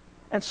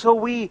 And so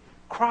we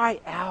cry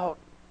out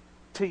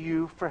to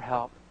you for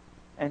help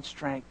and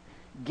strength.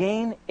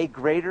 Gain a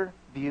greater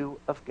view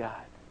of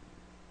God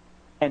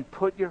and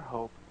put your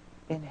hope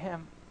in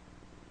him.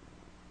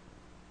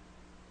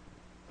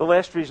 The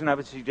last reason I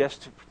would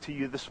suggest to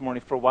you this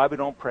morning for why we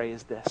don't pray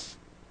is this.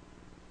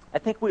 I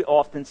think we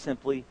often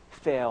simply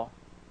fail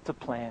to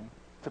plan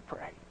to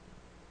pray.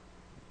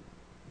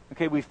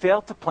 Okay, we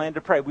fail to plan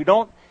to pray. We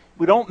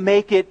don't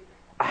make it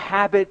a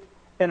habit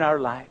in our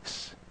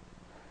lives.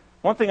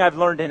 One thing I've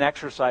learned in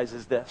exercise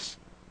is this.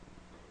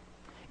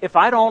 If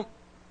I don't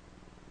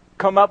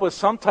come up with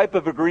some type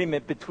of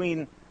agreement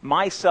between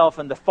myself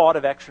and the thought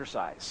of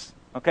exercise,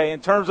 okay,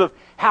 in terms of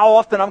how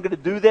often I'm going to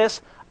do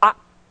this,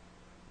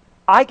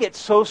 I get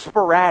so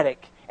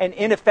sporadic and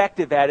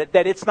ineffective at it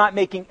that it's not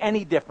making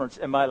any difference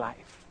in my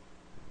life.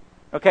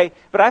 Okay?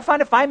 But I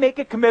find if I make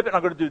a commitment,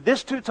 I'm going to do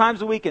this 2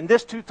 times a week and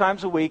this 2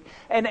 times a week,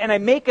 and I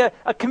make a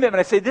commitment.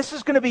 I say, this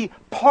is going to be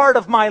part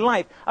of my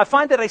life. I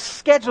find that I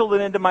schedule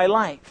it into my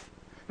life.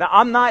 Now,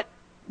 I'm not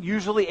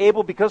usually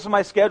able, because of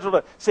my schedule,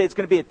 to say it's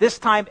going to be at this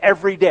time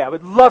every day. I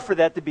would love for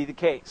that to be the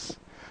case.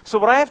 So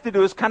what I have to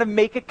do is kind of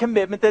make a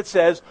commitment that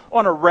says,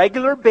 on a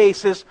regular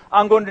basis,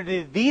 I'm going to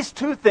do these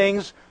 2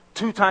 things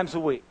 2 times a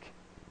week.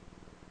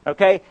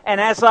 Okay? And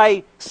as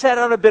I set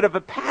out a bit of a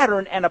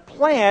pattern and a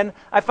plan,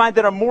 I find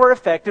that I'm more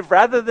effective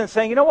rather than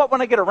saying, you know what, when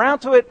I get around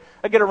to it,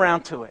 I get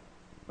around to it.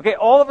 Okay?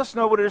 All of us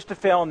know what it is to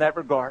fail in that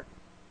regard.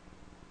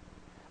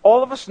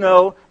 All of us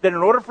know that in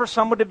order for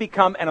someone to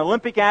become an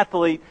Olympic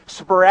athlete,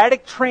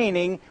 sporadic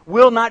training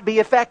will not be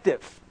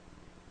effective.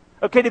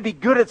 Okay, to be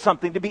good at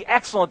something, to be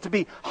excellent, to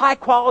be high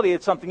quality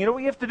at something, you know what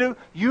you have to do?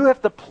 You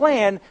have to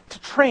plan to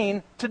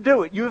train to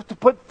do it. You have to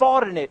put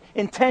thought in it,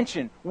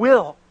 intention,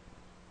 will.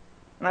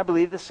 And I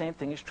believe the same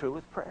thing is true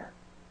with prayer.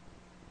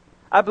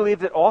 I believe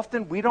that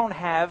often we don't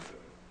have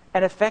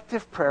an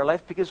effective prayer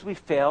life because we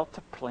fail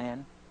to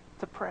plan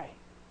to pray.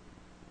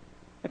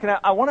 Okay,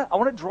 I want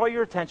to draw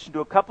your attention to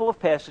a couple of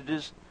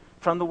passages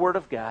from the Word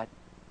of God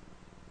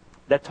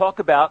that talk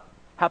about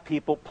how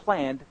people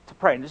planned to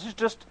pray. And this is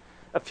just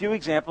a few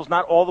examples,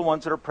 not all the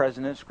ones that are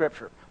present in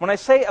Scripture. When I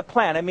say a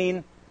plan, I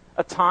mean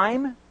a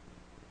time,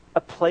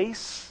 a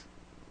place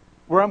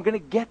where I'm going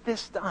to get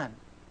this done.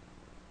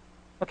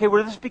 Okay,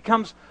 where this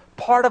becomes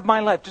part of my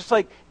life, just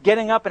like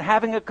getting up and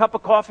having a cup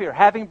of coffee or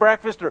having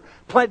breakfast, or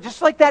plan,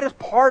 just like that is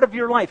part of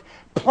your life.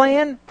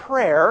 Plan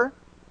prayer,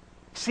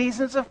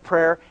 seasons of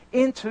prayer,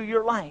 into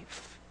your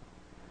life.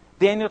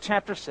 Daniel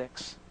chapter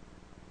 6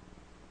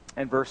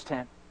 and verse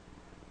 10.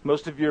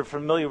 Most of you are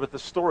familiar with the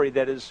story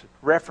that is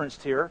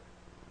referenced here.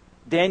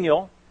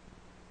 Daniel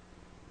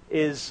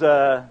is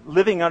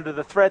living under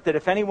the threat that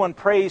if anyone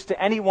prays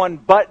to anyone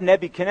but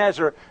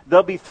Nebuchadnezzar,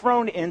 they'll be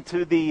thrown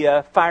into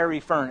the fiery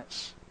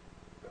furnace.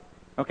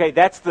 Okay,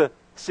 that's the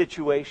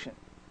situation.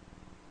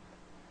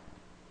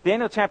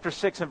 Daniel chapter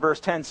 6 and verse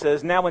 10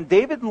 says, "Now when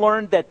David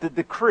learned that the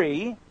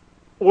decree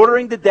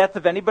ordering the death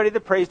of anybody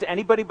that prays to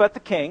anybody but the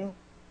king,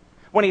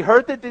 when he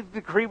heard that the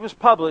decree was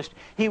published,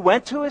 he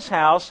went to his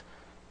house,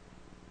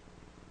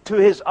 to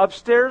his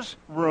upstairs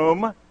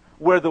room,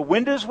 where the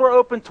windows were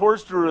open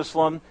towards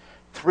Jerusalem.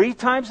 3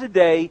 times a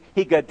day,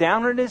 he got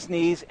down on his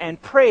knees and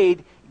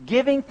prayed,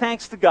 giving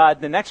thanks to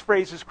God." The next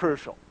phrase is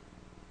crucial.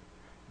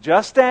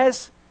 "Just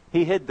as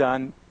he had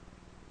done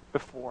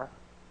before."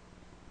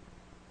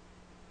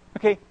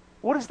 Okay,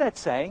 what is that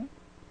saying?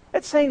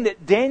 That's saying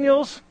that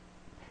Daniel's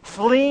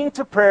fleeing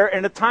to prayer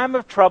in a time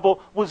of trouble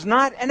was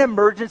not an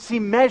emergency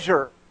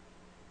measure.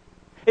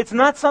 It's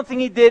not something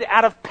he did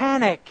out of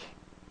panic.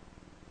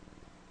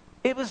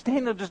 It was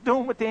Daniel just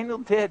doing what Daniel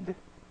did.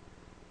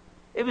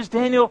 It was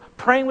Daniel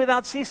praying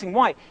without ceasing.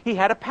 Why? He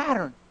had a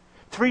pattern.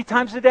 3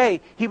 times a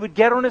day, he would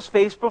get on his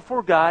face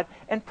before God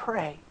and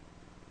pray.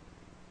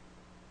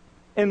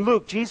 In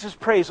Luke, Jesus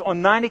prays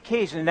on 9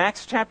 occasions. In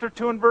Acts chapter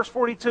 2 and verse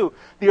 42,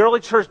 the early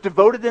church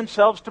devoted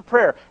themselves to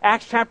prayer.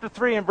 Acts chapter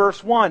 3 and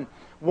verse 1,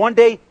 one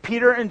day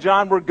Peter and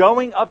John were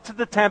going up to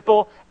the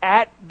temple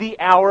at the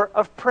hour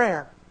of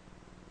prayer.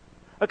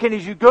 Okay, and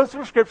as you go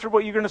through Scripture,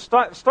 what you're going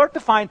to start to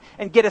find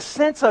and get a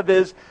sense of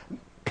is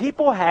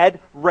people had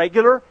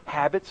regular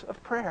habits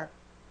of prayer.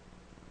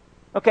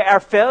 Okay, a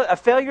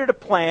failure to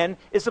plan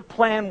is a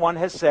plan, one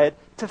has said,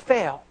 to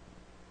fail.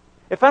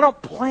 If I don't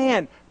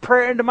plan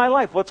prayer into my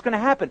life, what's going to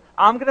happen?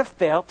 I'm going to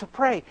fail to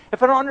pray.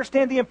 If I don't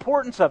understand the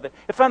importance of it,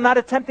 if I'm not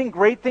attempting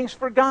great things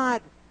for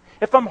God,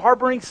 if I'm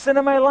harboring sin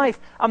in my life,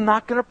 I'm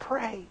not going to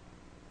pray.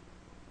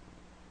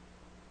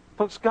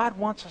 Folks, God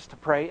wants us to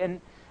pray.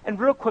 And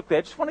real quickly,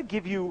 I just want to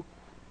give you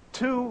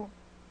 2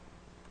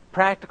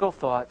 practical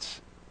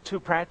thoughts, 2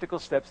 practical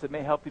steps that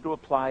may help you to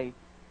apply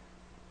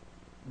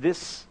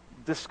this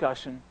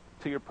discussion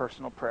to your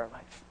personal prayer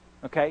life.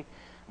 Okay?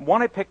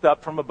 One I picked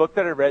up from a book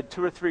that I read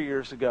 2 or 3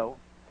 years ago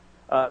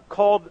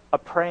called A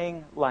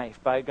Praying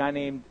Life by a guy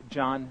named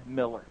John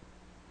Miller.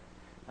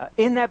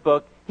 In that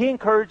book, he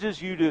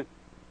encourages you to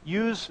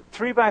use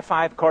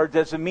 3x5 cards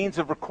as a means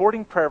of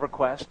recording prayer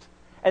requests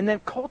and then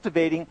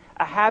cultivating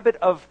a habit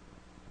of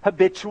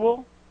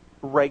habitual,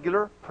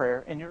 regular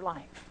prayer in your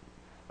life.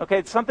 Okay,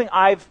 it's something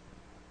I've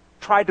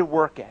tried to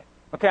work at.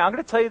 Okay, I'm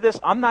going to tell you this.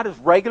 I'm not as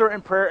regular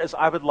in prayer as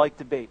I would like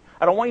to be.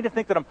 I don't want you to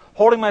think that I'm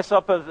holding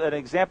myself as an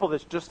example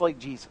that's just like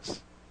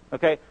Jesus.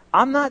 Okay,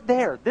 I'm not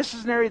there. This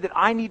is an area that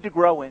I need to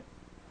grow in.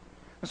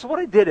 And so what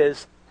I did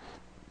is,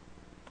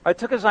 I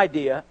took his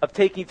idea of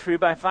taking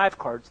 3x5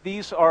 cards.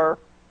 These are,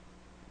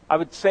 I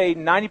would say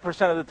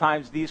 90% of the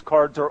times, these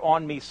cards are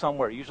on me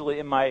somewhere, usually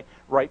in my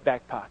right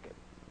back pocket.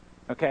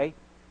 Okay?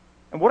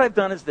 And what I've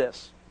done is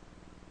this.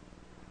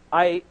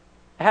 I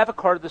have a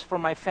card that's for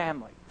my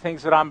family,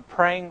 things that I'm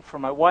praying for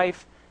my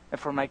wife and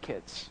for my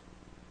kids.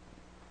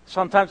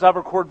 Sometimes I'll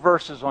record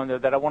verses on there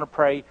that I want to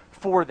pray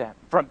for them,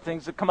 from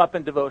things that come up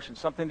in devotion,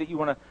 something that you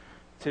want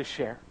to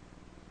share.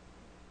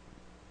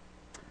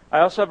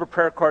 I also have a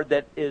prayer card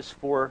that is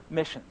for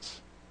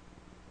missions.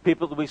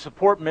 People that we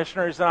support,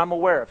 missionaries that I'm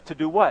aware of. To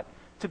do what?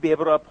 To be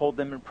able to uphold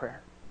them in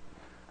prayer.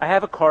 I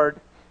have a card.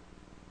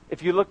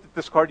 If you looked at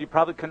this card, you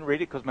probably couldn't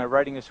read it because my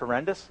writing is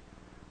horrendous.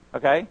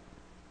 Okay?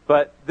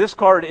 But this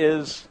card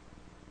is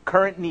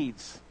current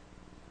needs.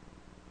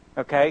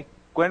 Okay?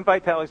 Gwen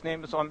Vitale's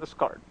name is on this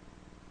card.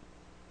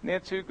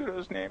 Nancy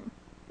Ugudo's name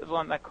is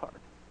on that card.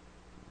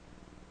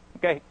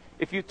 Okay?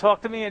 If you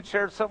talked to me and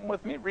shared something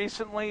with me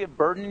recently, a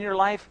burden in your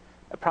life,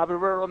 I probably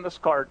wrote it on this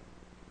card.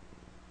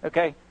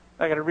 Okay?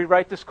 I got to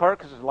rewrite this card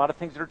because there's a lot of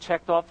things that are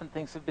checked off and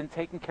things have been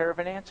taken care of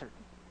and answered.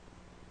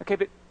 Okay,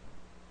 but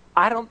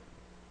I don't...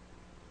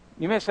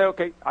 You may say,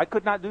 okay, I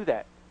could not do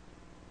that.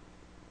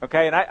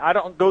 Okay, and I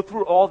don't go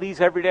through all these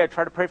every day. I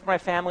try to pray for my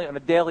family on a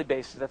daily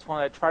basis. That's one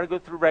I try to go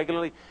through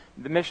regularly.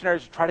 The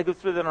missionaries try to go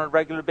through that on a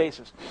regular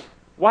basis.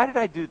 Why did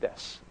I do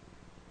this?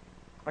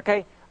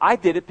 Okay, I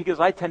did it because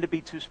I tend to be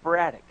too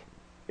sporadic.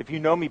 If you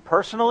know me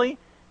personally,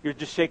 you're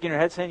just shaking your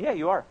head saying, yeah,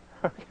 you are.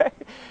 Okay,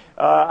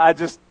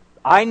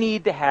 I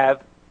need to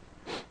have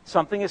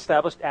something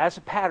established as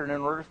a pattern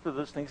in order for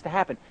those things to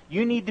happen.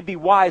 You need to be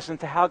wise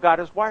into how God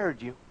has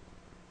wired you.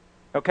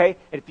 Okay?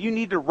 And if you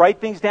need to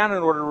write things down in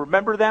order to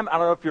remember them, I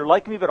don't know if you're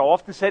like me, but I'll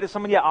often say to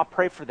someone, yeah, I'll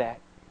pray for that.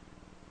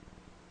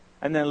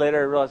 And then later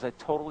I realize I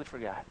totally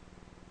forgot.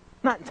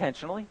 Not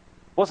intentionally.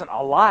 It wasn't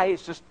a lie,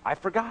 it's just I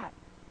forgot.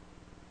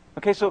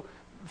 Okay, so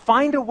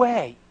find a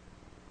way.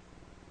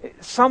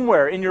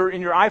 Somewhere in your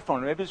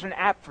iPhone, maybe there's an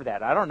app for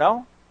that, I don't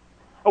know.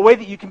 A way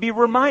that you can be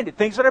reminded.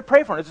 Things that I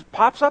pray for, and it just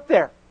pops up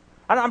there.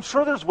 I'm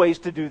sure there's ways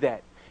to do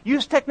that.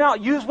 Use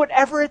technology, use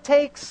whatever it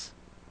takes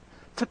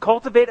to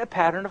cultivate a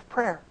pattern of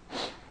prayer.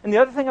 And the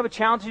other thing I would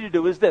challenge you to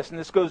do is this, and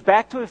this goes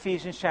back to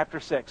Ephesians chapter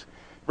 6,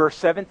 verse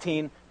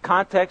 17,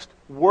 context,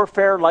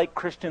 warfare-like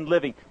Christian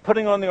living,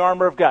 putting on the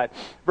armor of God.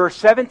 Verse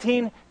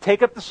 17,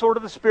 take up the sword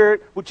of the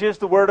Spirit, which is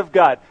the word of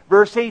God.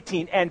 Verse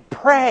 18, and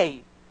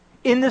pray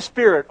in the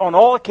Spirit on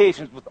all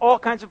occasions with all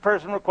kinds of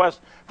prayers and requests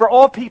for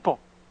all people.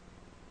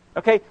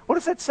 Okay, what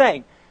is that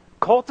saying?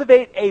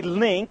 Cultivate a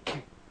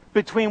link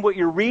between what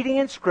you're reading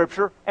in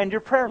Scripture and your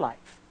prayer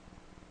life.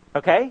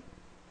 Okay?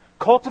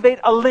 Cultivate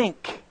a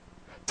link.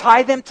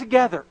 Tie them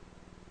together.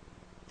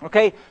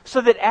 Okay?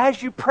 So that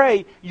as you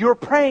pray, you're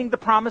praying the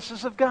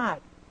promises of God.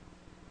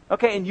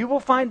 Okay? And you will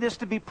find this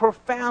to be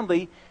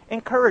profoundly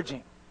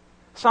encouraging.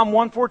 Psalm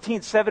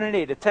 114, 7 and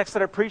 8, a text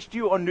that I preached to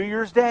you on New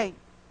Year's Day.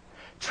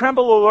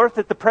 Tremble, O earth,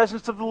 at the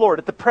presence of the Lord,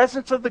 at the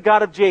presence of the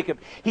God of Jacob.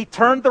 He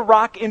turned the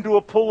rock into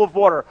a pool of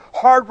water,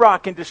 hard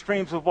rock into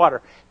streams of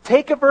water.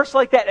 Take a verse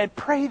like that and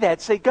pray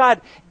that. Say, God,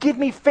 give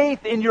me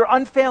faith in your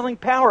unfailing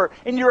power,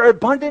 in your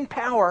abundant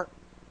power.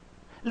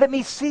 Let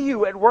me see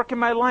you at work in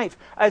my life.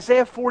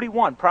 Isaiah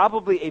 41,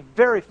 probably a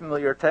very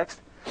familiar text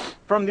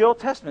from the Old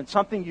Testament,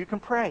 something you can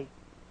pray.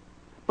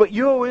 But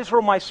you, O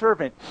Israel, my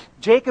servant,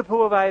 Jacob,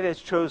 who have I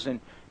chosen,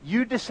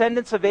 you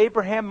descendants of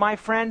Abraham, my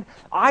friend,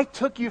 I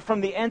took you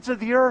from the ends of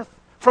the earth,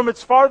 from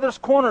its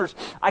farthest corners.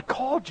 I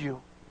called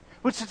you.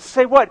 Which is to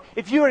say what?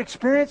 If you are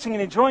experiencing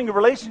and enjoying a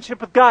relationship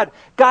with God,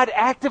 God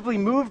actively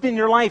moved in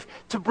your life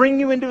to bring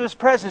you into His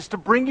presence, to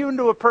bring you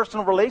into a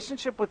personal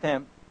relationship with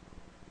Him.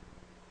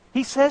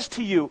 He says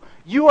to you,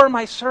 you are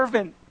my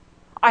servant.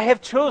 I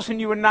have chosen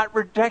you and not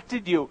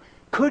rejected you.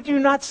 Could you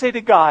not say to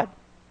God,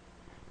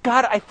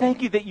 God, I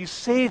thank you that you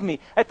saved me.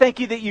 I thank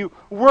you that you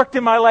worked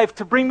in my life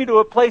to bring me to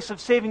a place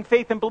of saving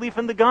faith and belief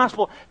in the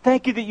gospel.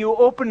 Thank you that you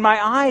opened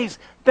my eyes.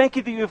 Thank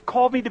you that you have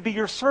called me to be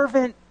your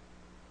servant.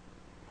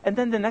 And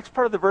then the next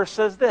part of the verse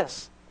says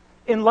this.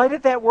 In light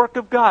of that work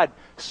of God,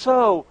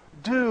 so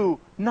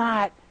do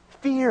not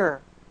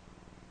fear.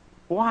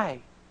 Why?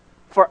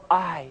 For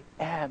I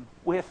am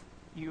with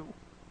you.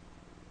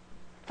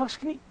 Folks,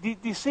 do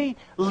you see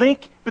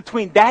link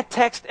between that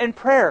text and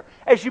prayer?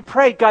 As you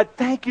pray, God,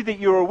 thank you that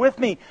you are with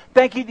me.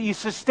 Thank you that you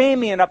sustain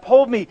me and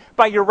uphold me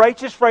by your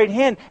righteous right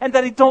hand, and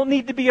that I don't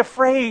need to be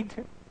afraid.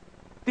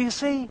 Do you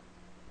see?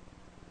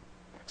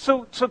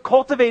 So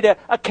cultivate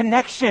a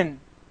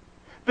connection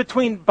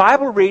between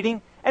Bible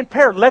reading and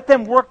prayer. Let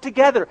them work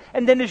together.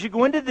 And then as you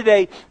go into the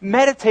day,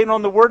 meditate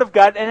on the Word of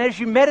God. And as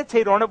you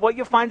meditate on it, what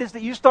you'll find is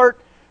that you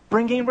start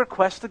bringing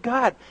requests to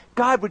God.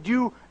 God, would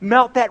you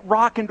melt that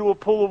rock into a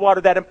pool of water,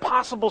 that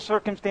impossible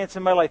circumstance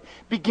in my life?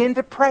 Begin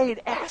to pray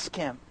and ask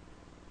Him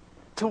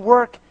to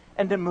work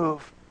and to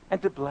move and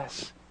to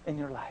bless in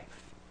your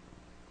life.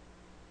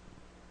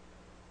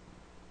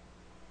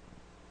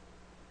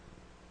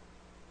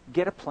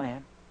 Get a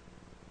plan.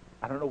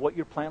 I don't know what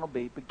your plan will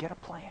be, but get a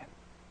plan.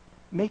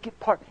 Make it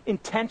part.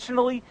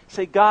 Intentionally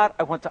say, God,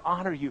 I want to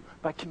honor you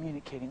by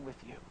communicating with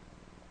you.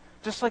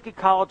 Just like at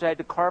college, I had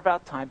to carve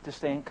out time to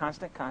stay in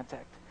constant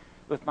contact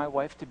with my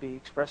wife-to-be,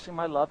 expressing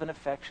my love and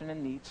affection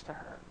and needs to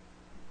her.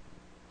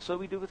 So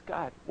we do with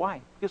God.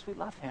 Why? Because we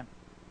love Him.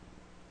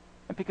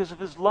 And because of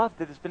His love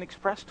that has been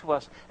expressed to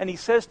us. And He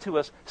says to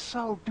us,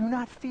 so do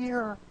not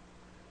fear.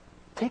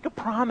 Take a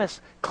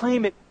promise,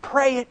 claim it,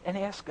 pray it, and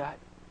ask God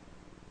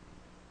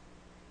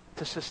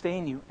to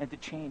sustain you and to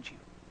change you.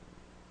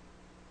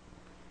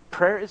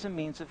 Prayer is a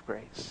means of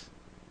grace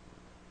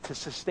to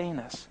sustain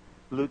us.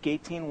 Luke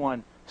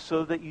 18:1,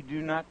 so that you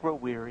do not grow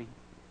weary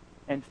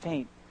and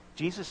faint.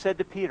 Jesus said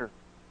to Peter,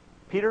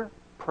 Peter,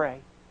 pray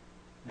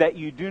that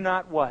you do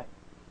not what?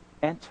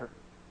 Enter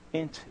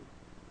into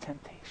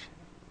temptation.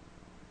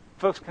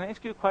 Folks, can I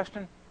ask you a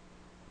question?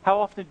 How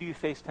often do you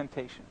face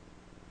temptation?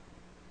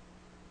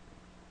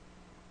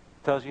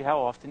 It tells you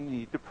how often you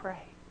need to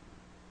pray.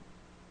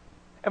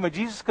 And when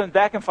Jesus comes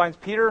back and finds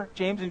Peter,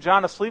 James, and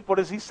John asleep, what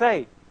does He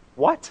say?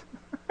 What?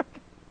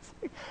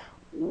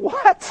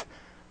 What?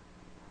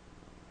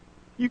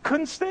 You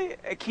couldn't stay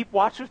and keep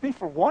watch with me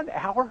for 1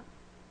 hour?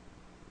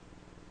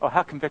 Oh,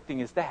 how convicting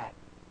is that?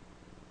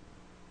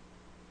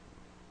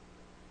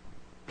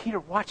 Peter,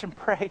 watch and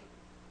pray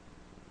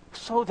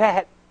so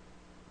that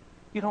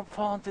you don't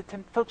fall into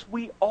temptation. Folks,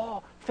 we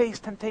all face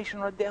temptation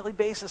on a daily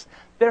basis.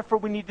 Therefore,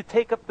 we need to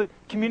take up the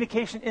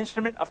communication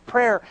instrument of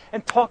prayer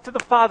and talk to the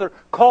Father,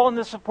 call in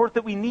the support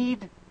that we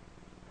need.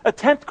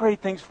 Attempt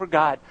great things for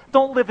God.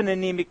 Don't live an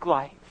anemic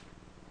life.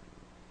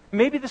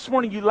 Maybe this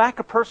morning you lack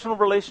a personal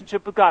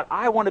relationship with God.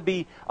 I want to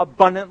be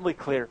abundantly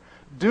clear.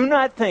 Do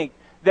not think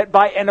that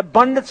by an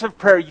abundance of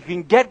prayer you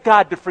can get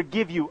God to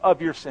forgive you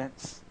of your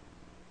sins.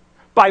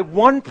 By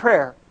one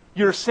prayer,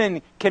 your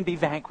sin can be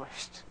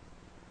vanquished.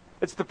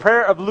 It's the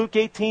prayer of Luke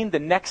 18, the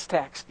next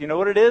text. You know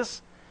what it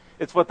is?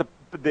 It's what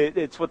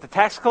the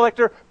tax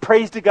collector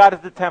prays to God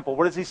at the temple.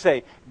 What does he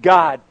say?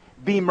 God,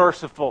 be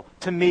merciful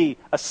to me,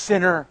 a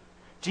sinner.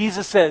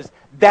 Jesus says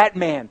that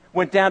man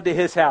went down to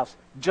his house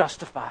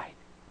justified,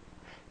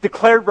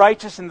 declared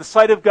righteous in the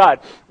sight of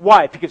God.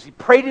 Why? Because he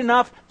prayed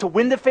enough to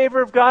win the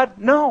favor of God?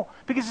 No,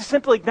 because he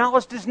simply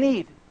acknowledged his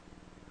need.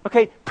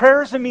 Okay,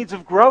 prayer is a means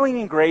of growing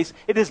in grace.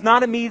 It is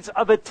not a means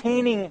of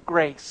attaining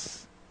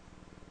grace.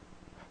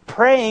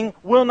 Praying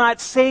will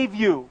not save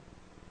you.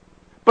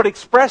 But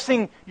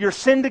expressing your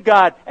sin to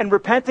God and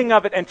repenting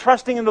of it and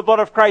trusting in the blood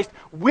of Christ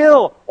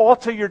will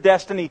alter your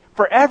destiny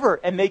forever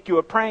and make you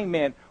a praying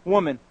man,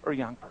 woman, or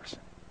young person.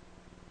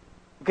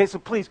 Okay, so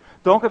please,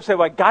 don't come say,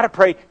 well, I got to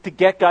pray to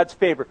get God's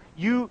favor.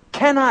 You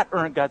cannot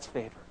earn God's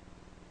favor.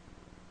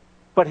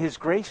 But His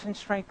grace and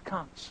strength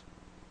comes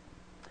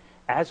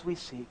as we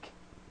seek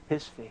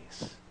His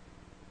face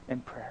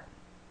in prayer.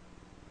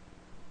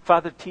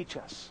 Father, teach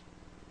us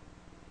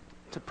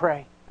to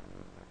pray.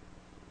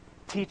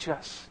 Teach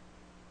us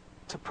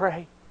to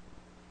pray.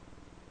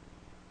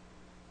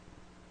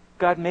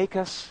 God, make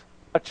us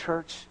a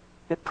church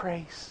that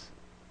prays.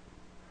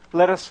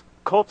 Let us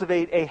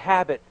cultivate a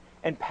habit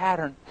and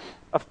pattern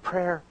of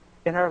prayer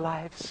in our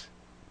lives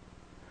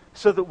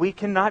so that we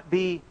cannot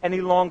be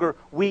any longer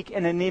weak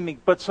and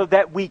anemic, but so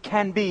that we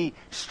can be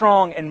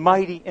strong and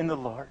mighty in the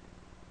Lord,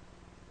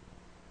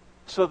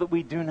 so that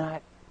we do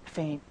not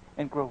faint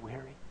and grow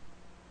weary.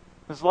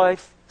 Because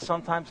life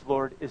sometimes,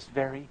 Lord, is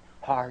very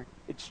hard.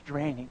 It's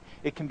draining.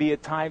 It can be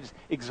at times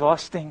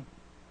exhausting.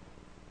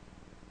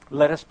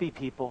 Let us be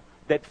people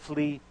that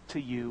flee to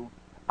you,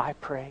 I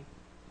pray.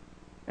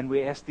 And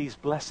we ask these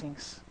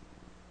blessings.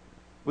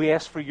 We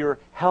ask for your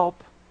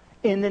help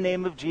in the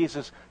name of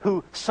Jesus,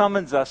 who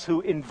summons us,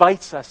 who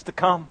invites us to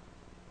come.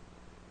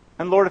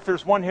 And Lord, if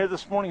there's one here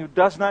this morning who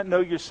does not know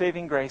your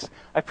saving grace,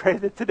 I pray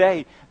that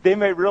today they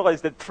may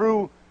realize that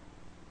through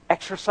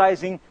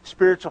exercising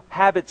spiritual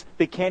habits,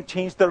 they can't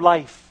change their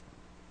life.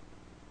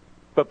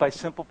 But by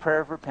simple prayer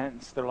of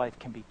repentance, their life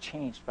can be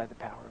changed by the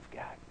power of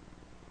God.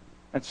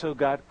 And so,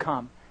 God,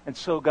 come. And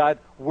so, God,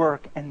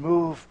 work and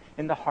move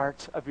in the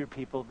hearts of your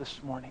people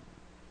this morning.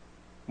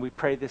 We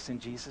pray this in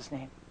Jesus'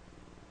 name.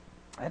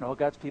 And all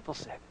God's people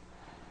said,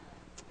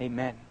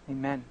 amen.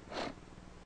 Amen.